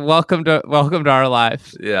like, "Welcome to our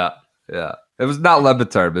lives." Yeah. It was not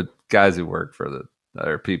Lebitard, but guys who work for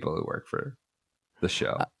or people who work for the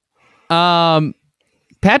show.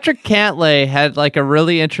 Patrick Cantlay had like a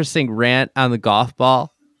really interesting rant on the golf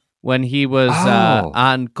ball when he was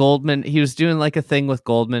on Goldman. He was doing like a thing with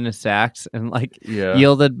Goldman and Sachs, and like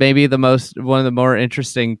yielded maybe one of the more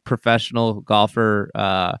interesting professional golfer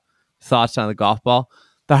thoughts on the golf ball.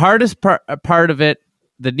 The hardest part of it,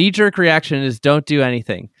 the knee-jerk reaction is don't do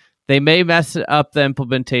anything. They may mess up the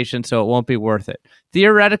implementation, so it won't be worth it.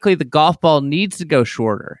 Theoretically, the golf ball needs to go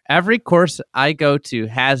shorter. Every course I go to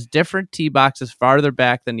has different tee boxes farther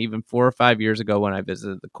back than even 4 or 5 years ago when I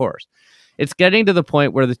visited the course. It's getting to the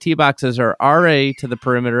point where the tee boxes are already to the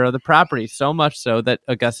perimeter of the property, so much so that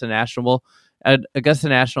Augusta National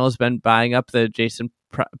has been buying up the adjacent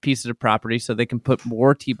pieces of property so they can put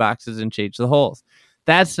more tee boxes and change the holes.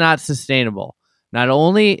 That's not sustainable. Not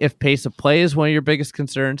only if pace of play is one of your biggest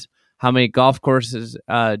concerns, how many golf courses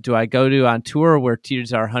do I go to on tour where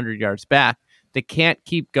tees are 100 yards back? They can't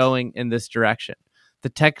keep going in this direction. The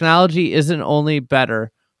technology isn't only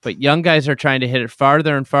better, but young guys are trying to hit it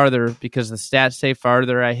farther and farther because the stats say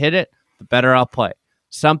farther I hit it, the better I'll play.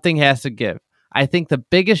 Something has to give. I think the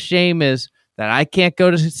biggest shame is that I can't go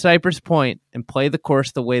to Cypress Point and play the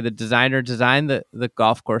course the way the designer designed the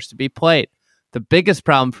golf course to be played. The biggest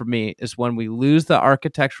problem for me is when we lose the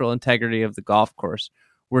architectural integrity of the golf course.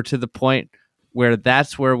 We're to the point where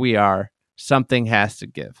that's where we are. Something has to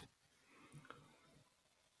give.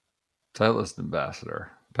 Titleist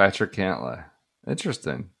ambassador Patrick Cantlay.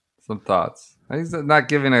 Interesting. Some thoughts. He's not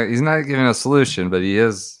giving a solution, but he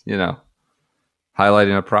is,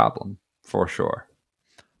 highlighting a problem for sure.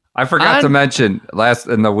 I forgot to mention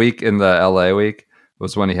in the LA week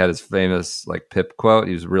was when he had his famous like Pip quote.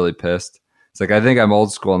 He was really pissed. It's like, I think I'm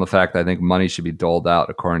old school in the fact that I think money should be doled out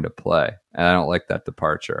according to play. And I don't like that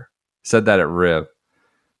departure. Said that at Riv,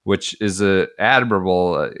 which is a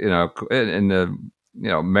admirable,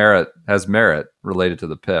 has merit related to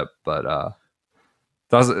the Pip, but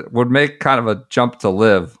would make kind of a jump to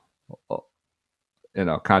Live,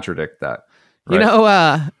 contradict that.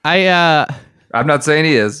 Right? I'm not saying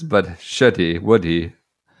he is, but would he?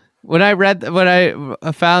 When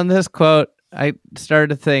I found this quote, I started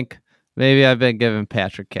to think, maybe I've been giving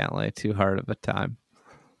Patrick Cantlay too hard of a time.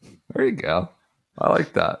 There you go. I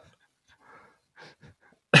like that.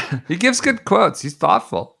 He gives good quotes. He's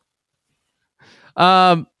thoughtful.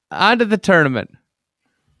 On to the tournament.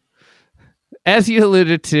 As you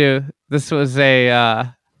alluded to, this was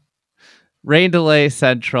a rain delay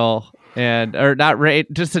central,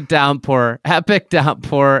 just a downpour, epic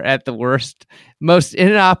downpour at the worst, most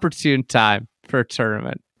inopportune time for a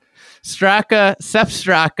tournament. Sepp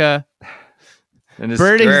Straka,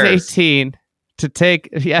 birdies 18 to take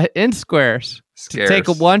in squares to take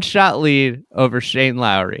a one-shot lead over Shane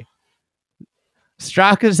Lowry.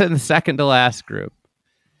 Straka's in the second to last group.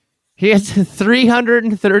 He hits a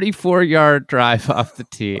 334-yard drive off the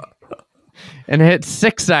tee and hit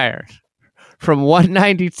 6-iron from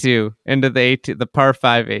 192 into the par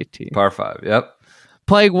 5 18. Par 5, yep.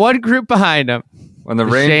 Playing one group behind him. When the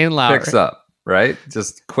rain Shane Lowry. picks up. right?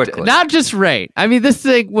 Just quickly. Not just rain. I mean, this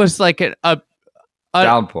thing was like a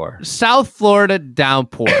downpour. South Florida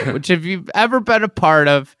downpour, which if you've ever been a part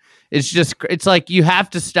of, it's like you have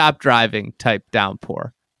to stop driving type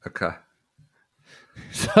downpour. Okay.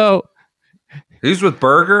 So he was with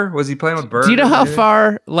Berger. Was he playing with Berger? Do you know how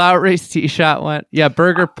far Lowry's tee shot went? Yeah,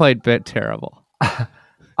 Berger played bit terrible.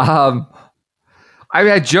 I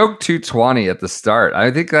mean, I joked 220 at the start.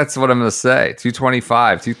 I think that's what I'm going to say.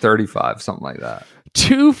 225, 235, something like that.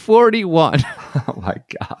 241. Oh my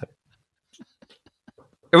God.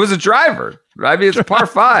 It was a driver. I mean, it's par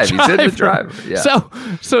 5. He's hitting the driver. Yeah. So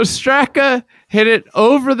Straka hit it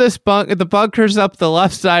over this the bunker's up the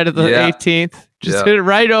left side of the 18th. Just hit it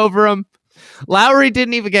right over him. Lowry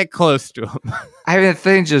didn't even get close to him. I mean, the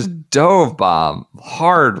thing just dove bomb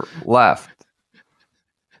hard left.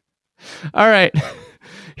 All right.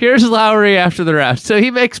 Here's Lowry after the round. So he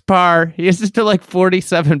makes par. He gets it to like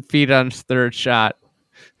 47 feet on his third shot.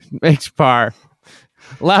 Makes par.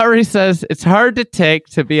 Lowry says, it's hard to take,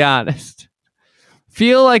 to be honest.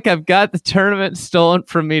 Feel like I've got the tournament stolen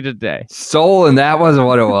from me today. Stolen? That wasn't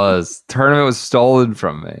what it was. Tournament was stolen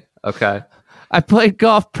from me. Okay. I played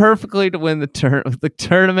golf perfectly to win the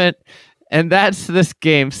tournament, and that's this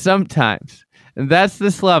game sometimes. And that's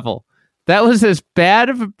this level. That was as bad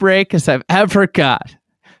of a break as I've ever got,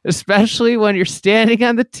 especially when you're standing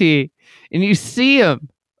on the tee and you see him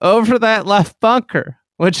over that left bunker,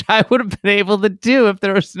 which I would have been able to do if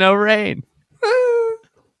there was no rain.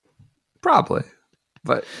 Probably.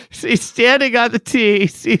 But so he's standing on the tee, he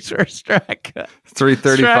sees where Straka.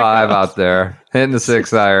 335 out there, hitting the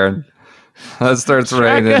 6-iron. It starts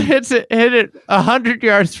raining. Straka hit it 100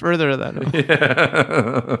 yards further than him.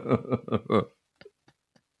 Yeah.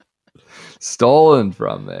 Stolen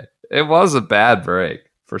from me. It was a bad break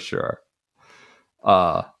for sure.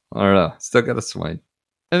 I don't know. Still got to swing.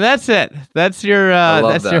 And that's it. That's your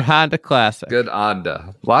your Honda Classic. Good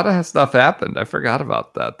Honda. A lot of stuff happened. I forgot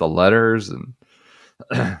about that. The letters and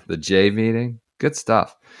the J meeting. Good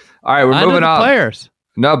stuff. All right, we're moving on. Players.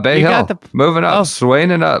 No, Bay Hill. Moving up,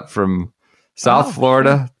 swinging up from South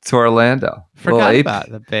Florida to Orlando. Forgot about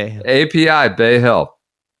the Bay Hill. API Bay Hill.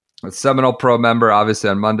 A Seminole Pro member, obviously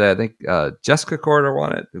on Monday. I think Jessica Corder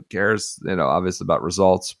won it. Who cares? Obviously about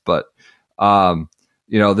results, but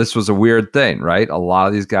this was a weird thing, right? A lot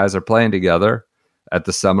of these guys are playing together at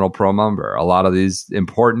the Seminole Pro member. A lot of these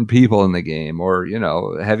important people in the game, or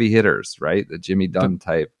heavy hitters, right? The Jimmy Dunn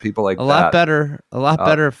type people like that. A lot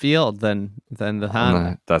better field than the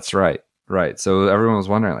Honda. That's right. So everyone was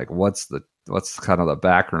wondering, like, what's kind of the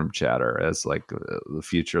backroom chatter as like the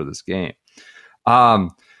future of this game.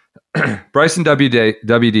 Bryson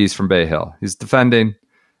WDs from Bay Hill. He's defending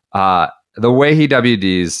the way he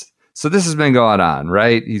WDs. So this has been going on,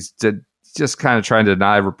 right? He's just kind of trying to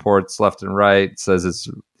deny reports left and right. Says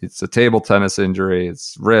it's a table tennis injury.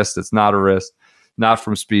 It's wrist. It's not a wrist. Not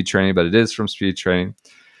from speed training, but it is from speed training.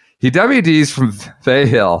 He WDs from Bay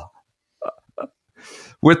Hill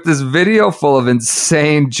with this video full of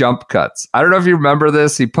insane jump cuts. I don't know if you remember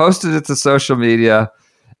this. He posted it to social media,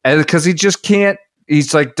 and because he just can't.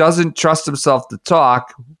 He's like doesn't trust himself to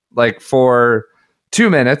talk like for 2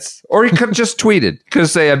 minutes, or he could just tweet it. Could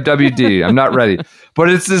say I'm WD, I'm not ready. But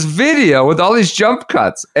it's this video with all these jump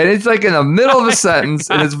cuts, and it's like in the middle of a sentence,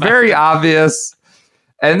 and it's very obvious.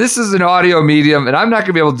 And this is an audio medium, and I'm not going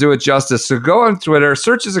to be able to do it justice. So go on Twitter,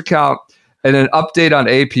 search his account, and an update on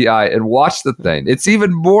API, and watch the thing. It's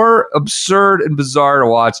even more absurd and bizarre to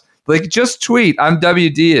watch. Like, just tweet, I'm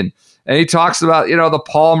WD, and he talks about the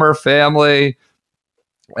Palmer family.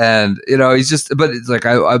 And he's just, but it's like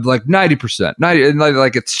I'm like 90%, 90, and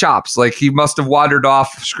like it's chops. Like he must have wandered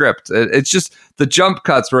off script. It's just the jump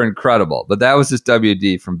cuts were incredible. But that was his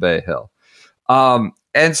WD from Bay Hill.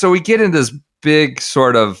 And so we get in this big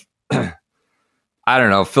sort of, I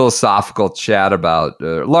don't know, philosophical chat about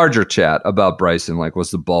larger chat about Bryson. Like,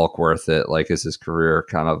 was the bulk worth it? Like, is his career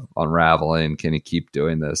kind of unraveling? Can he keep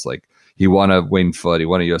doing this? Like, he won a Winged Foot, he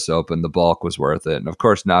won a U.S. Open. The bulk was worth it, and of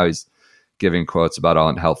course now he's giving quotes about how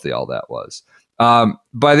unhealthy all that was.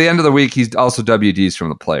 By the end of the week, he's also WDs from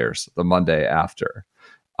the Players the Monday after.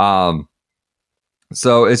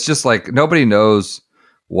 So it's just like nobody knows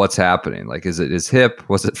what's happening. Like, is it his hip?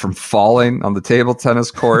 Was it from falling on the table tennis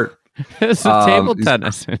court? It's a table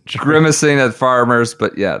tennis injury. Grimacing at Farmers,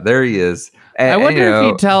 but yeah, there he is. And, I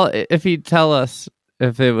wonder if he'd tell us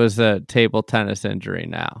if it was a table tennis injury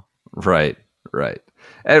now. Right.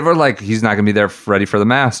 And we're like, he's not going to be there ready for the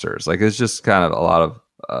Masters. Like, it's just kind of a lot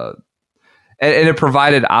of... and it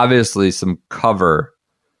provided, obviously, some cover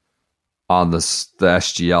on the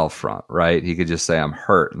SGL front, right? He could just say, I'm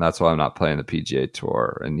hurt, and that's why I'm not playing the PGA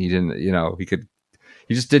Tour. And he didn't,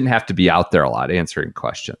 he just didn't have to be out there a lot answering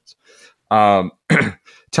questions.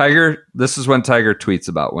 Tiger, this is when Tiger tweets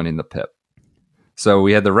about winning the PIP. So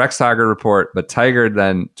we had the Rex Hoggard report, but Tiger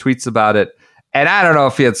then tweets about it. And I don't know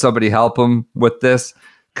if he had somebody help him with this,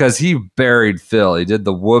 because he buried Phil. He did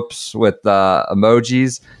the whoops with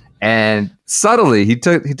emojis. And subtly, he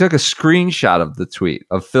took a screenshot of the tweet,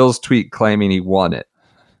 of Phil's tweet claiming he won it.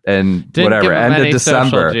 And Didn't whatever, give him end of any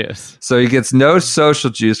December. social juice. So he gets no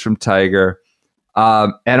social juice from Tiger.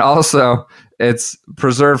 And also, it's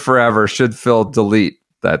preserved forever should Phil delete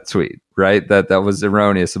that tweet, right? That was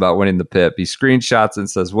erroneous about winning the PIP. He screenshots and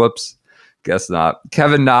says, whoops, guess not.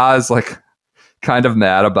 Kevin Na is like kind of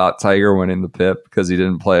mad about Tiger winning the PIP because he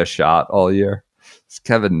didn't play a shot all year. It's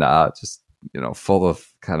Kevin Na, just, full of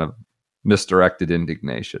kind of misdirected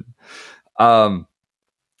indignation.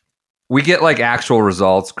 We get like actual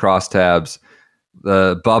results, crosstabs.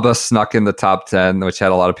 The Bubba snuck in the top 10, which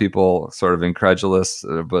had a lot of people sort of incredulous,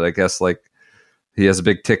 but I guess like he has a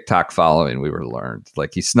big TikTok following, we were learned.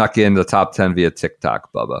 Like he snuck in the top 10 via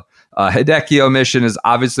TikTok, Bubba. Hideki omission is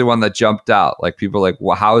obviously one that jumped out. Like people are like,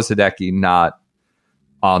 well, how is Hideki not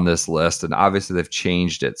on this list? And obviously they've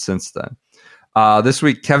changed it since then. This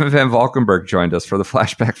week, Kevin Van Valkenburg joined us for the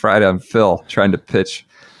Flashback Friday on Phil, trying to pitch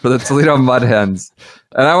for the Toledo Mud Hens.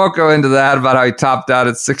 And I won't go into that about how he topped out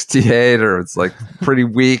at 68, or it's like pretty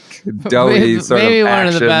weak, doughy maybe sort of one action.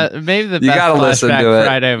 of the best, maybe the You best gotta listen Flashback to it.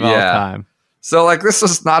 Friday of all Yeah. time. So like this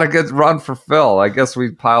was not a good run for Phil. I guess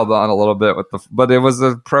we piled on a little bit but it was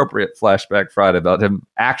an appropriate Flashback Friday about him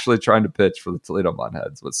actually trying to pitch for the Toledo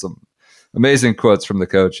Mudheads with some amazing quotes from the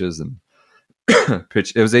coaches and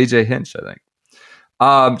pitch. It was AJ Hinch, I think.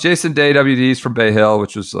 Jason Day, WDs from Bay Hill,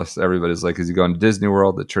 which was everybody's like, is he going to Disney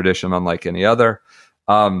World? The tradition unlike any other.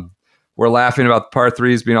 We're laughing about the par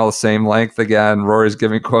threes being all the same length again. Rory's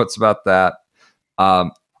giving quotes about that.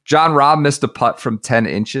 John Rahm missed a putt from 10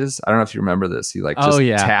 inches. I don't know if you remember this. He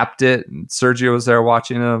tapped it, and Sergio was there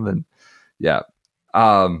watching him. And yeah.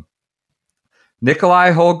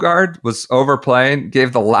 Nikolai Holgaard was overplaying,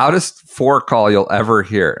 gave the loudest four call you'll ever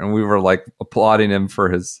hear. And we were like applauding him for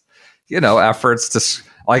his, efforts to,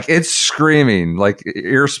 like, it's screaming, like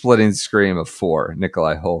ear splitting scream of four,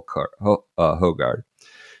 Nikolai Holgaard.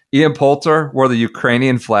 Ian Poulter wore the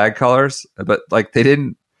Ukrainian flag colors, but like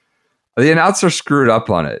the announcer screwed up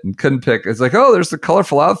on it and couldn't pick. It's like, oh, there's the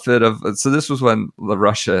colorful outfit of. So this was when the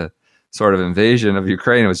Russia sort of invasion of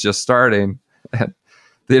Ukraine was just starting. And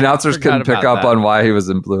the announcers couldn't pick up on why he was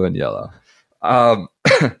in blue and yellow.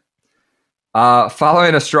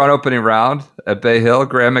 Following a strong opening round at Bay Hill,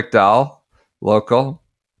 Graham McDowell, local,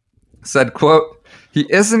 said, quote, he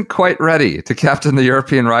isn't quite ready to captain the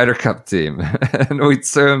European Ryder Cup team. And we'd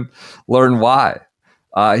soon learn why.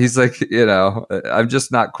 He's like, I'm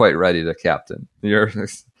just not quite ready to captain.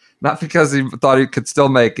 Not because he thought he could still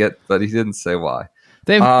make it, but he didn't say why.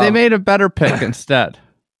 They made a better pick instead.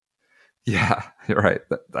 Yeah, you're right.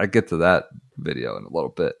 I get to that video in a little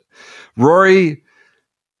bit. Rory,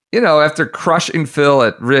 after crushing Phil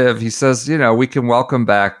at Riv, he says, we can welcome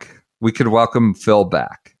Phil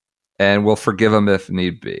back, and we'll forgive him if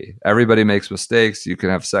need be. Everybody makes mistakes. You can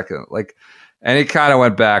have second, and he kind of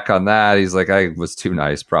went back on that. He's like, I was too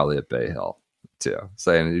nice probably at Bay Hill too,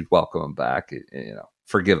 saying he'd welcome him back,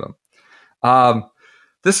 forgive him.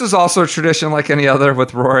 This is also a tradition like any other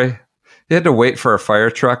with Rory. He had to wait for a fire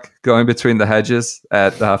truck going between the hedges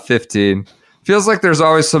at 15. Feels like there's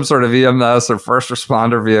always some sort of EMS or first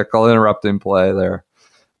responder vehicle interrupting play there.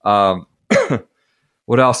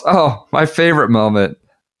 What else? Oh, my favorite moment.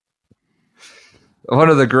 One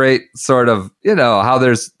of the great sort of, how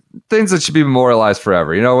there's things that should be memorialized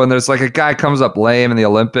forever. When there's like a guy comes up lame in the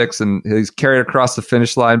Olympics and he's carried across the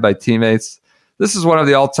finish line by teammates. This is one of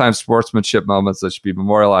the all-time sportsmanship moments that should be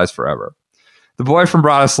memorialized forever. The boy from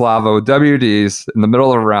Bratislava with WDs in the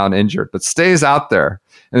middle of a round injured, but stays out there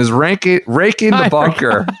and is raking the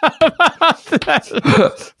bunker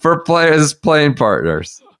for his playing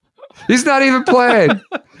partners. He's not even playing.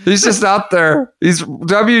 He's just out there. He's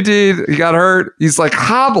WD'd. He got hurt. He's like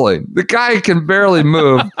hobbling. The guy can barely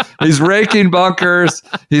move. He's raking bunkers.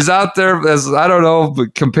 He's out there as,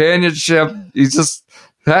 companionship. He just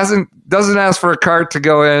doesn't ask for a cart to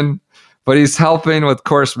go in, but he's helping with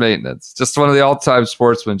course maintenance. Just one of the all-time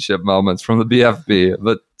sportsmanship moments from the BFB,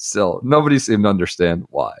 but still, nobody seemed to understand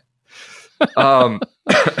why.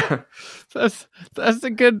 That's a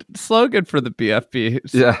good slogan for the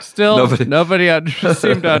BFB. Yeah, still nobody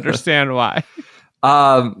seemed to understand why.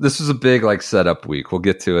 This was a big setup week. We'll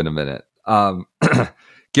get to in a minute.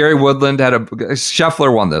 Gary Woodland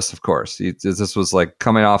Scheffler won this, of course. This was like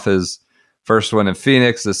coming off his first one in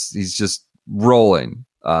Phoenix. He's just rolling,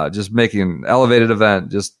 just making an elevated event,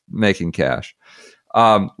 just making cash.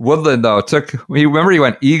 Woodland, though, he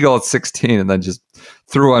went eagle at 16 and then just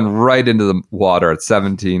threw one right into the water at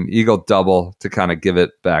 17. Eagle double to kind of give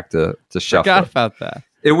it back to Scheffler. Forgot about that.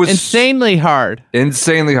 It was insanely hard.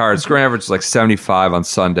 Scoring average was like 75 on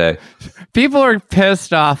Sunday. People were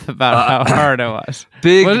pissed off about how hard it was.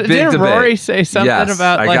 Big didn't debate. Rory say something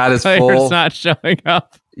about players not showing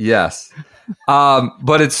up? Yes.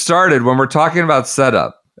 But it started when we're talking about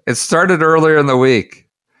setup. It started earlier in the week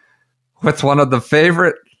with one of the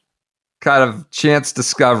favorite kind of chance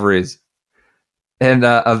discoveries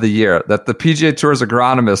of the year, that the PGA Tour's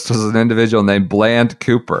agronomist was an individual named Bland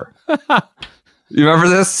Cooper. You remember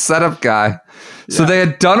this setup guy? Yeah. So they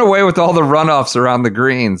had done away with all the runoffs around the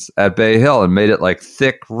greens at Bay Hill and made it like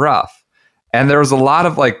thick rough. And there was a lot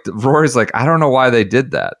of like, Rory's like, I don't know why they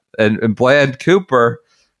did that. And Bland Cooper,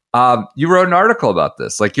 you wrote an article about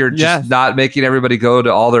this. Like, you're just not making everybody go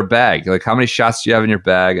to all their bag. Like, how many shots do you have in your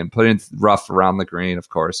bag? And putting rough around the green, of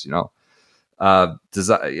course,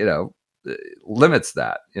 limits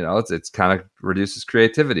that. It's kind of reduces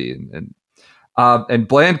creativity. And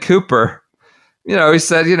Bland Cooper, he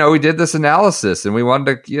said, we did this analysis and we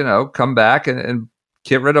wanted to, come back and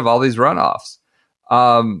get rid of all these runoffs.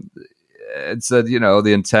 It said,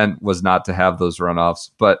 the intent was not to have those runoffs.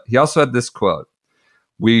 But he also had this quote: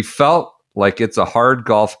 "We felt like it's a hard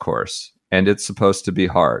golf course and it's supposed to be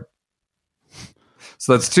hard."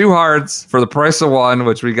 So that's two hards for the price of one,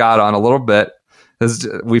 which we got on a little bit.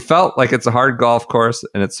 We felt like it's a hard golf course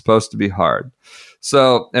and it's supposed to be hard.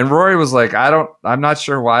 So, and Rory was like, I'm not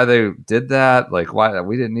sure why they did that. Like, why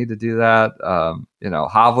we didn't need to do that.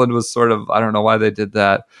 Hovland was sort of, I don't know why they did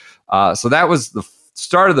that. So that was the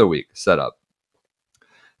start of the week setup.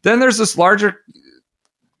 Then there's this larger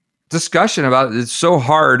discussion about it's so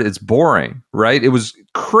hard, it's boring, right? It was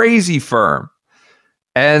crazy firm.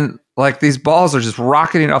 And like these balls are just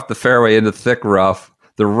rocketing off the fairway into thick rough.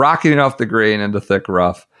 They're rocketing off the green into thick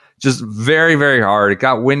rough. Just very, very hard. It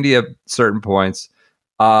got windy at certain points.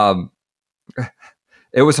 It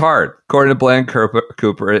was hard. According to Bland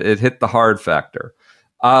Cooper, it hit the hard factor.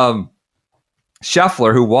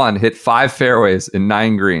 Scheffler, who won, hit 5 fairways in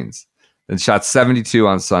 9 greens and shot 72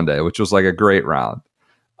 on Sunday, which was like a great round.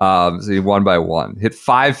 So he won by 1. Hit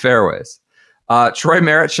 5 fairways. Troy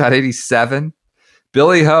Merritt shot 87.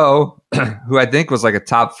 Billy Ho, who I think was like a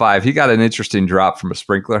top 5, he got an interesting drop from a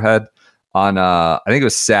sprinkler head on I think it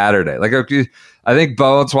was Saturday. Like, I think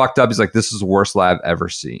Bones walked up. He's like, "This is the worst lie I've ever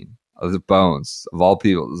seen." Of the Bones, of all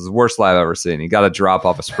people, this is the worst lie I've ever seen. He got a drop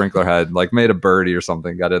off a sprinkler head, like made a birdie or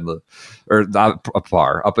something, got in not a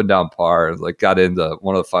par, up and down par, like got into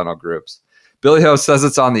one of the final groups. Billy Ho says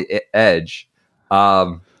it's on the edge.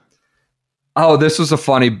 This was a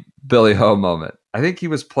funny Billy Ho moment. I think he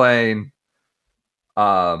was playing.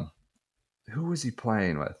 Who was he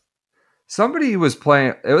playing with? Somebody he was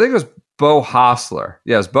playing. I think it was Bo Hostler.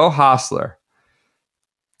 Yeah, it was Bo Hostler.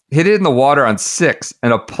 Hit it in the water on 6,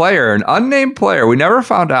 and an unnamed player, we never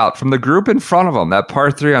found out, from the group in front of him, that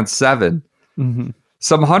par 3 on 7,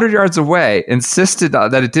 some 100 yards away, insisted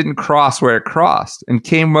that it didn't cross where it crossed and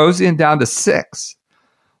came moseying down to 6.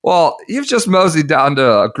 Well, you've just moseyed down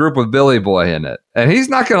to a group with Billy Boy in it, and he's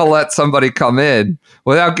not going to let somebody come in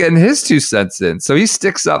without getting his 2 cents in. So he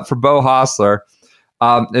sticks up for Bo Hostler,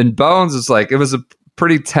 and Bones is like, it was a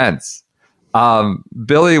pretty tense.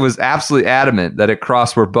 Billy was absolutely adamant that it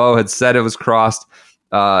crossed where Bo had said it was crossed.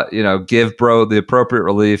 Give Bro the appropriate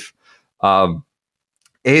relief.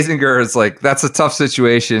 Azinger is like, that's a tough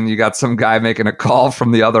situation. You got some guy making a call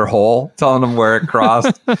from the other hole, telling him where it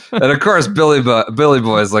crossed. And of course, Billy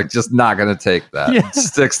Boy is like, just not going to take that. Yeah.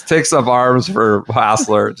 Takes up arms for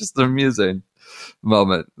Hassler. Just an amusing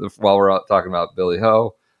moment while we're out talking about Billy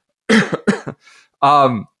Ho.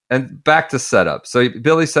 And back to setup. So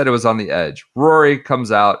Billy said it was on the edge. Rory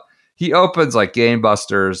comes out. He opens like game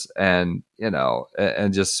busters and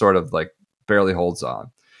just sort of like barely holds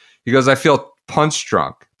on. He goes, "I feel punch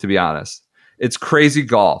drunk, to be honest. It's crazy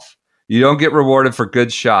golf. You don't get rewarded for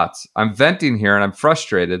good shots. I'm venting here and I'm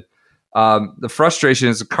frustrated. The frustration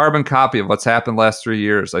is a carbon copy of what's happened last 3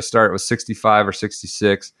 years. I start with 65 or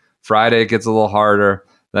 66. Friday, it gets a little harder.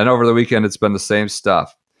 Then over the weekend, it's been the same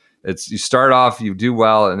stuff. You start off, you do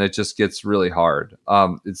well, and it just gets really hard.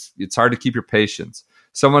 It's hard to keep your patience."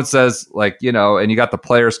 Someone says, and you got the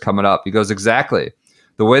players coming up. He goes, "Exactly.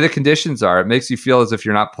 The way the conditions are, it makes you feel as if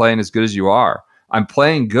you're not playing as good as you are. I'm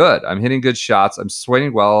playing good. I'm hitting good shots. I'm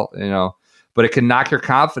swinging well, but it can knock your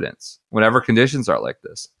confidence whenever conditions are like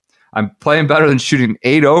this. I'm playing better than shooting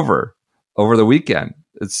 8 over the weekend.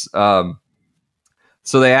 It's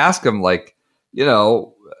so they ask him, like, you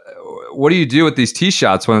know, what do you do with these tee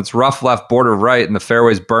shots when it's rough left, border right, and the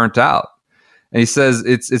fairway's burnt out? And he says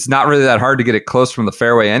it's not really that hard to get it close from the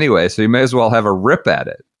fairway anyway, so you may as well have a rip at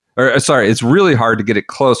it. Or sorry, it's really hard to get it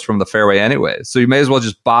close from the fairway anyway, so you may as well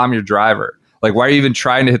just bomb your driver. Like, why are you even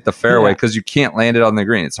trying to hit the fairway? Because you can't land it on the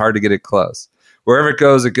green. It's hard to get it close. Wherever it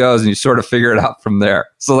goes, and you sort of figure it out from there.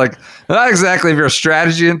 So, like, not exactly if you're a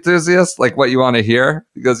strategy enthusiast, like what you want to hear,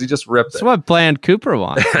 because he just ripped it. That's what Bland Cooper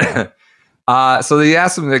wants. So they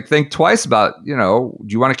asked him to think twice about, you know,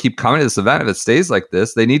 do you want to keep coming to this event if it stays like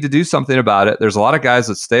this? They need to do something about it. There's a lot of guys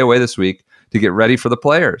that stay away this week to get ready for the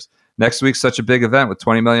Players. Next week's such a big event with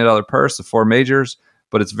 $20 million purse, the 4 majors,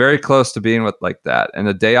 but it's very close to being with like that. And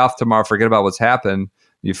the day off tomorrow, forget about what's happened.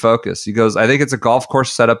 You focus. He goes, I think it's a golf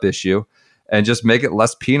course setup issue, and just make it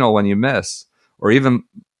less penal when you miss, or even,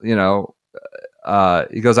 you know,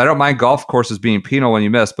 he goes, I don't mind golf courses being penal when you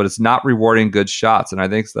miss, but it's not rewarding good shots. And I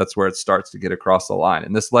think that's where it starts to get across the line.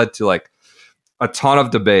 And this led to like a ton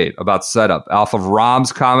of debate about setup. Off of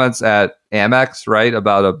Rahm's comments at Amex, right?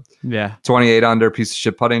 About a 28 under piece of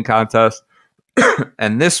shit putting contest.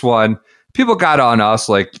 And this one, people got on us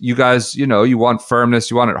like, you guys, you know, you want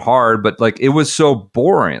firmness, you want it hard, but like it was so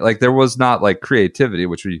boring. Like there was not like creativity,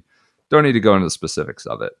 which we don't need to go into the specifics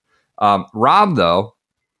of it. Rahm, though,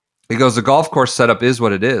 he goes, the golf course setup is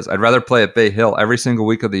what it is. I'd rather play at Bay Hill every single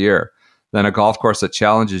week of the year than a golf course that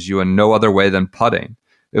challenges you in no other way than putting.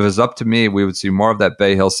 If it was up to me, we would see more of that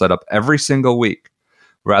Bay Hill setup every single week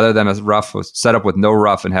rather than a rough setup with no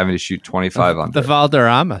rough and having to shoot 25 under. The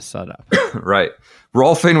Valderrama setup. Right.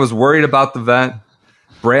 Rolfing was worried about the event.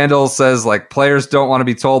 Brandel says, like, players don't want to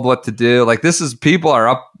be told what to do. Like, this is, people are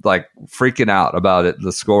up, like, freaking out about it,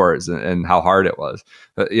 the scores and how hard it was.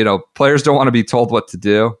 But, you know, players don't want to be told what to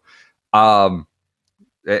do. And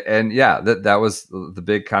yeah, that was the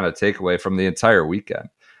big kind of takeaway from the entire weekend.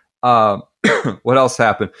 What else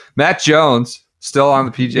happened? Matt Jones, still on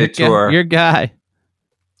the PGA Tour. Your guy.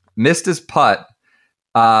 Missed his putt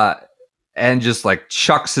and just, like,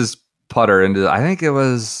 chucks his putter into, I think it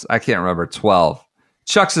was, I can't remember, 12.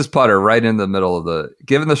 Chucks his putter right in the middle of the,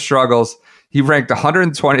 given the struggles, he ranked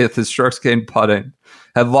 120th in strokes gained putting,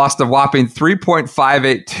 had lost a whopping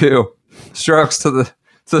 3.582 strokes to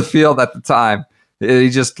the field at the time. He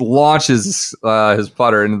just launches his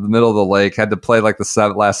putter into the middle of the lake, had to play like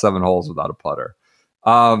the last 7 holes without a putter.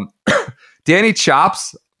 Danny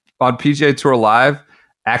Chops on PGA Tour Live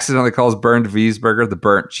accidentally calls Bernd Wiesberger the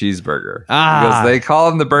burnt cheeseburger. Because they call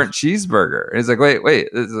him the burnt cheeseburger. And he's like, wait.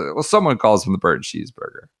 Well, someone calls him the burnt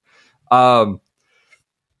cheeseburger.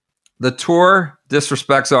 The tour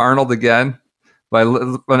disrespects Arnold again by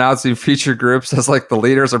announcing feature groups as like the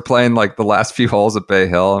leaders are playing like the last few holes at Bay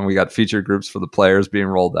Hill. And we got feature groups for the players being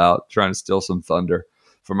rolled out, trying to steal some thunder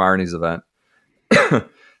from Arnie's event.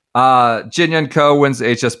 Jin Yun Ko wins the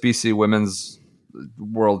HSBC Women's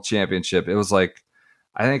World Championship. It was like,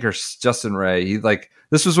 I think her Justin Ray,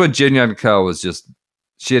 this was when Jin Yun Ko was just,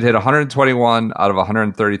 she had hit 121 out of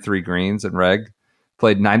 133 greens in reg,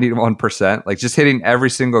 played 91%, like just hitting every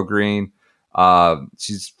single green.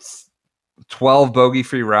 She's 12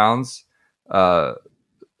 bogey-free rounds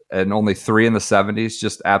and only 3 in the 70s,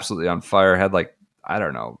 just absolutely on fire. Had like, I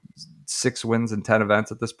don't know, 6 wins in 10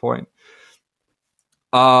 events at this point.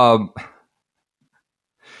 The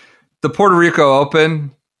Puerto Rico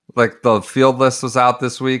Open, like the field list was out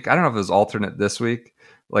this week. I don't know if it was alternate this week.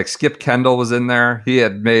 Like Skip Kendall was in there.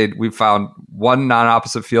 We found 1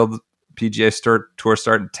 non-opposite field PGA Tour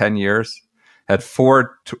start in 10 years. Had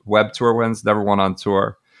 4 web tour wins, never won on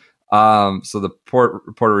tour. So the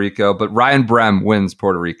Puerto Rico, but Ryan Brehm wins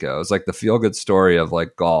Puerto Rico. It was like the feel-good story of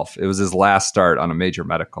like golf. It was his last start on a major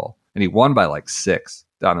medical, and he won by like 6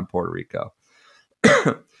 down in Puerto Rico.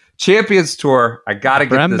 Champions Tour, I got to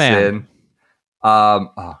get this in.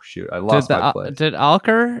 Oh shoot, I lost my place. Did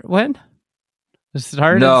Alker win?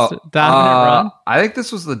 No, run? I think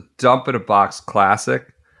this was the Dump in a Box Classic.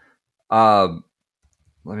 I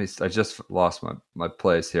just lost my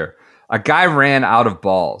place here. A guy ran out of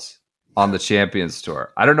balls on the Champions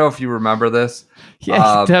Tour. I don't know if you remember this. Yes,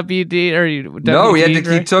 WD or WD, no,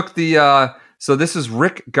 he took the. So this is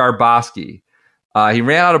Rick Garboski. He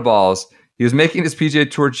ran out of balls. He was making his PGA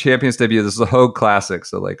Tour Champions debut. This is the Hogue Classic,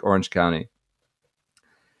 so like Orange County.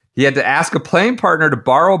 He had to ask a playing partner to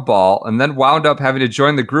borrow a ball and then wound up having to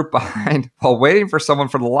join the group behind while waiting for someone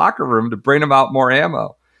from the locker room to bring him out more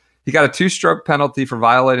ammo. He got a 2-stroke penalty for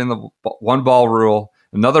violating the 1-ball rule,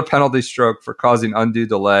 another penalty stroke for causing undue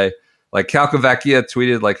delay. Like Calcavecchia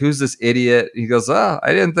tweeted, like, who's this idiot? He goes, I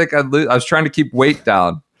didn't think I'd lose. I was trying to keep weight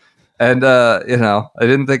down. And, I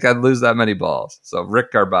didn't think I'd lose that many balls. So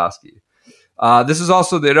Rick Garbowski. This is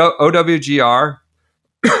also the OWGR.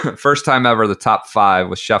 First time ever, the top 5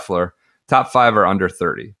 with Scheffler. Top 5 are under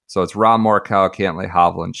 30. So it's Rahm, Morikawa, Cantlay,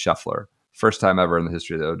 Hovland, Scheffler. First time ever in the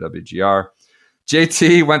history of the OWGR.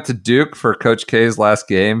 JT went to Duke for Coach K's last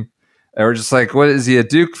game. And we're just like, what is he, a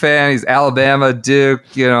Duke fan? He's Alabama, Duke.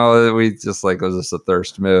 We just like, was this a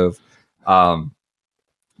thirst move? Bryson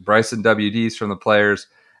WD's from the Players.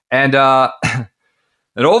 And an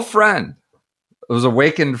old friend was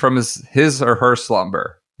awakened from his or her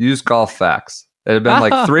slumber. Used Golf Facts. It had been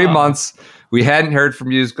like 3 months. We hadn't heard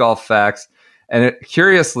from Used Golf Facts. And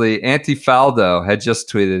curiously, Antifaldo had just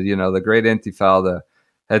tweeted, the great Antifaldo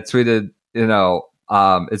had tweeted,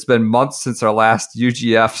 it's been months since our last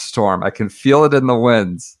UGF storm. I can feel it in the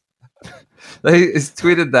winds. He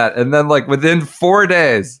tweeted that. And then like within 4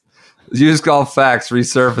 days, Used Golf Facts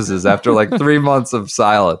resurfaces after like 3 months of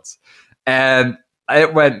silence. And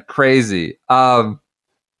it went crazy.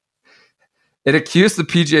 It accused the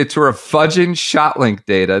PGA Tour of fudging ShotLink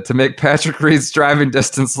data to make Patrick Reed's driving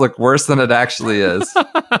distance look worse than it actually is.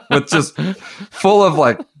 With just full of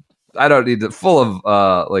like, full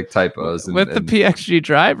of like typos. With the PXG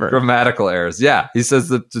driver. Grammatical errors. Yeah. He says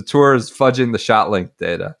that the tour is fudging the ShotLink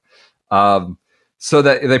data. So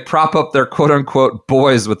that they prop up their quote unquote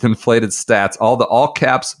boys with inflated stats. All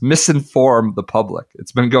caps misinform the public.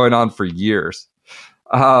 It's been going on for years.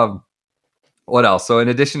 What else? So in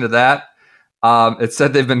addition to that, it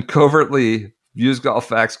said they've been Used Golf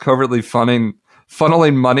Facts covertly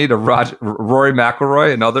funneling money to Rory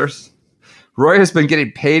McIlroy and others. Rory has been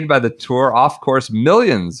getting paid by the tour off-course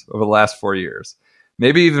millions over the last 4 years,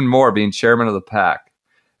 maybe even more being chairman of the PAC.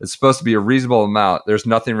 It's supposed to be a reasonable amount. There's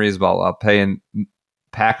nothing reasonable about paying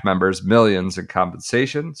PAC members millions in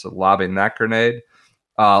compensation, so lobbing that grenade.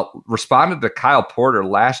 Responded to Kyle Porter,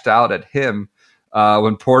 lashed out at him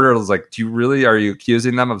when Porter was like, are you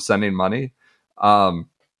accusing them of sending money?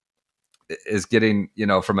 Is getting,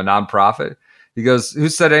 from a nonprofit. He goes, who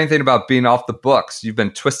said anything about being off the books? You've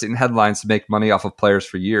been twisting headlines to make money off of players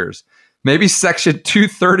for years. Maybe Section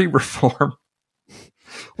 230 reform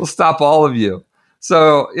will stop all of you.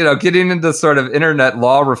 So, getting into sort of internet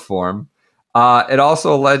law reform, it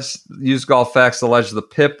also alleged, Used Golf Facts alleged the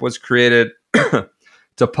PIP was created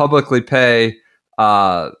to publicly pay,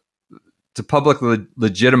 to publicly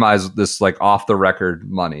legitimize this like off the record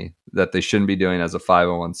money that they shouldn't be doing as a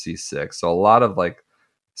 501c6. So a lot of like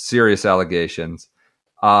serious allegations.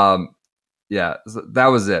 Yeah, that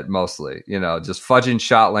was it mostly, just fudging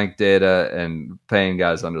ShotLink data and paying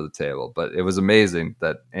guys under the table. But it was amazing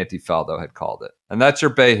that Antifaldo had called it. And that's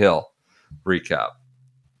your Bay Hill recap.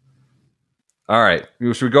 All right.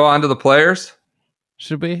 Should we go on to the Players?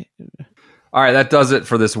 Should we? All right, that does it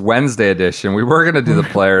for this Wednesday edition. We were going to do the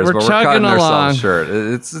Players, but we're cutting ourselves short.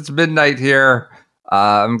 It's midnight here.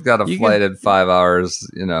 I've got a flight in 5 hours,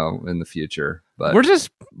 in the future. But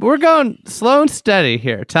we're going slow and steady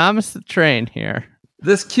here. Thomas the Train here.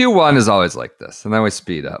 This Q1 is always like this, and then we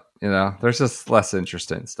speed up. There's just less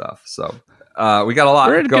interesting stuff. So we got a lot.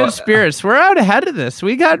 We're in good spirits. We're out ahead of this.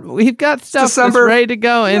 We've got stuff that's ready to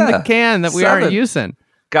go in the can that we aren't using.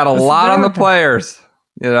 Got a lot on the Players.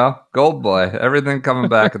 Gold Boy, everything coming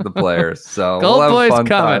back at the Players. So Gold Boy's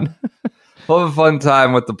coming. We'll have a fun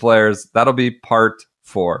time with the Players. That'll be part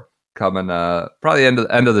 4 coming probably end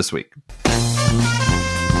of this week.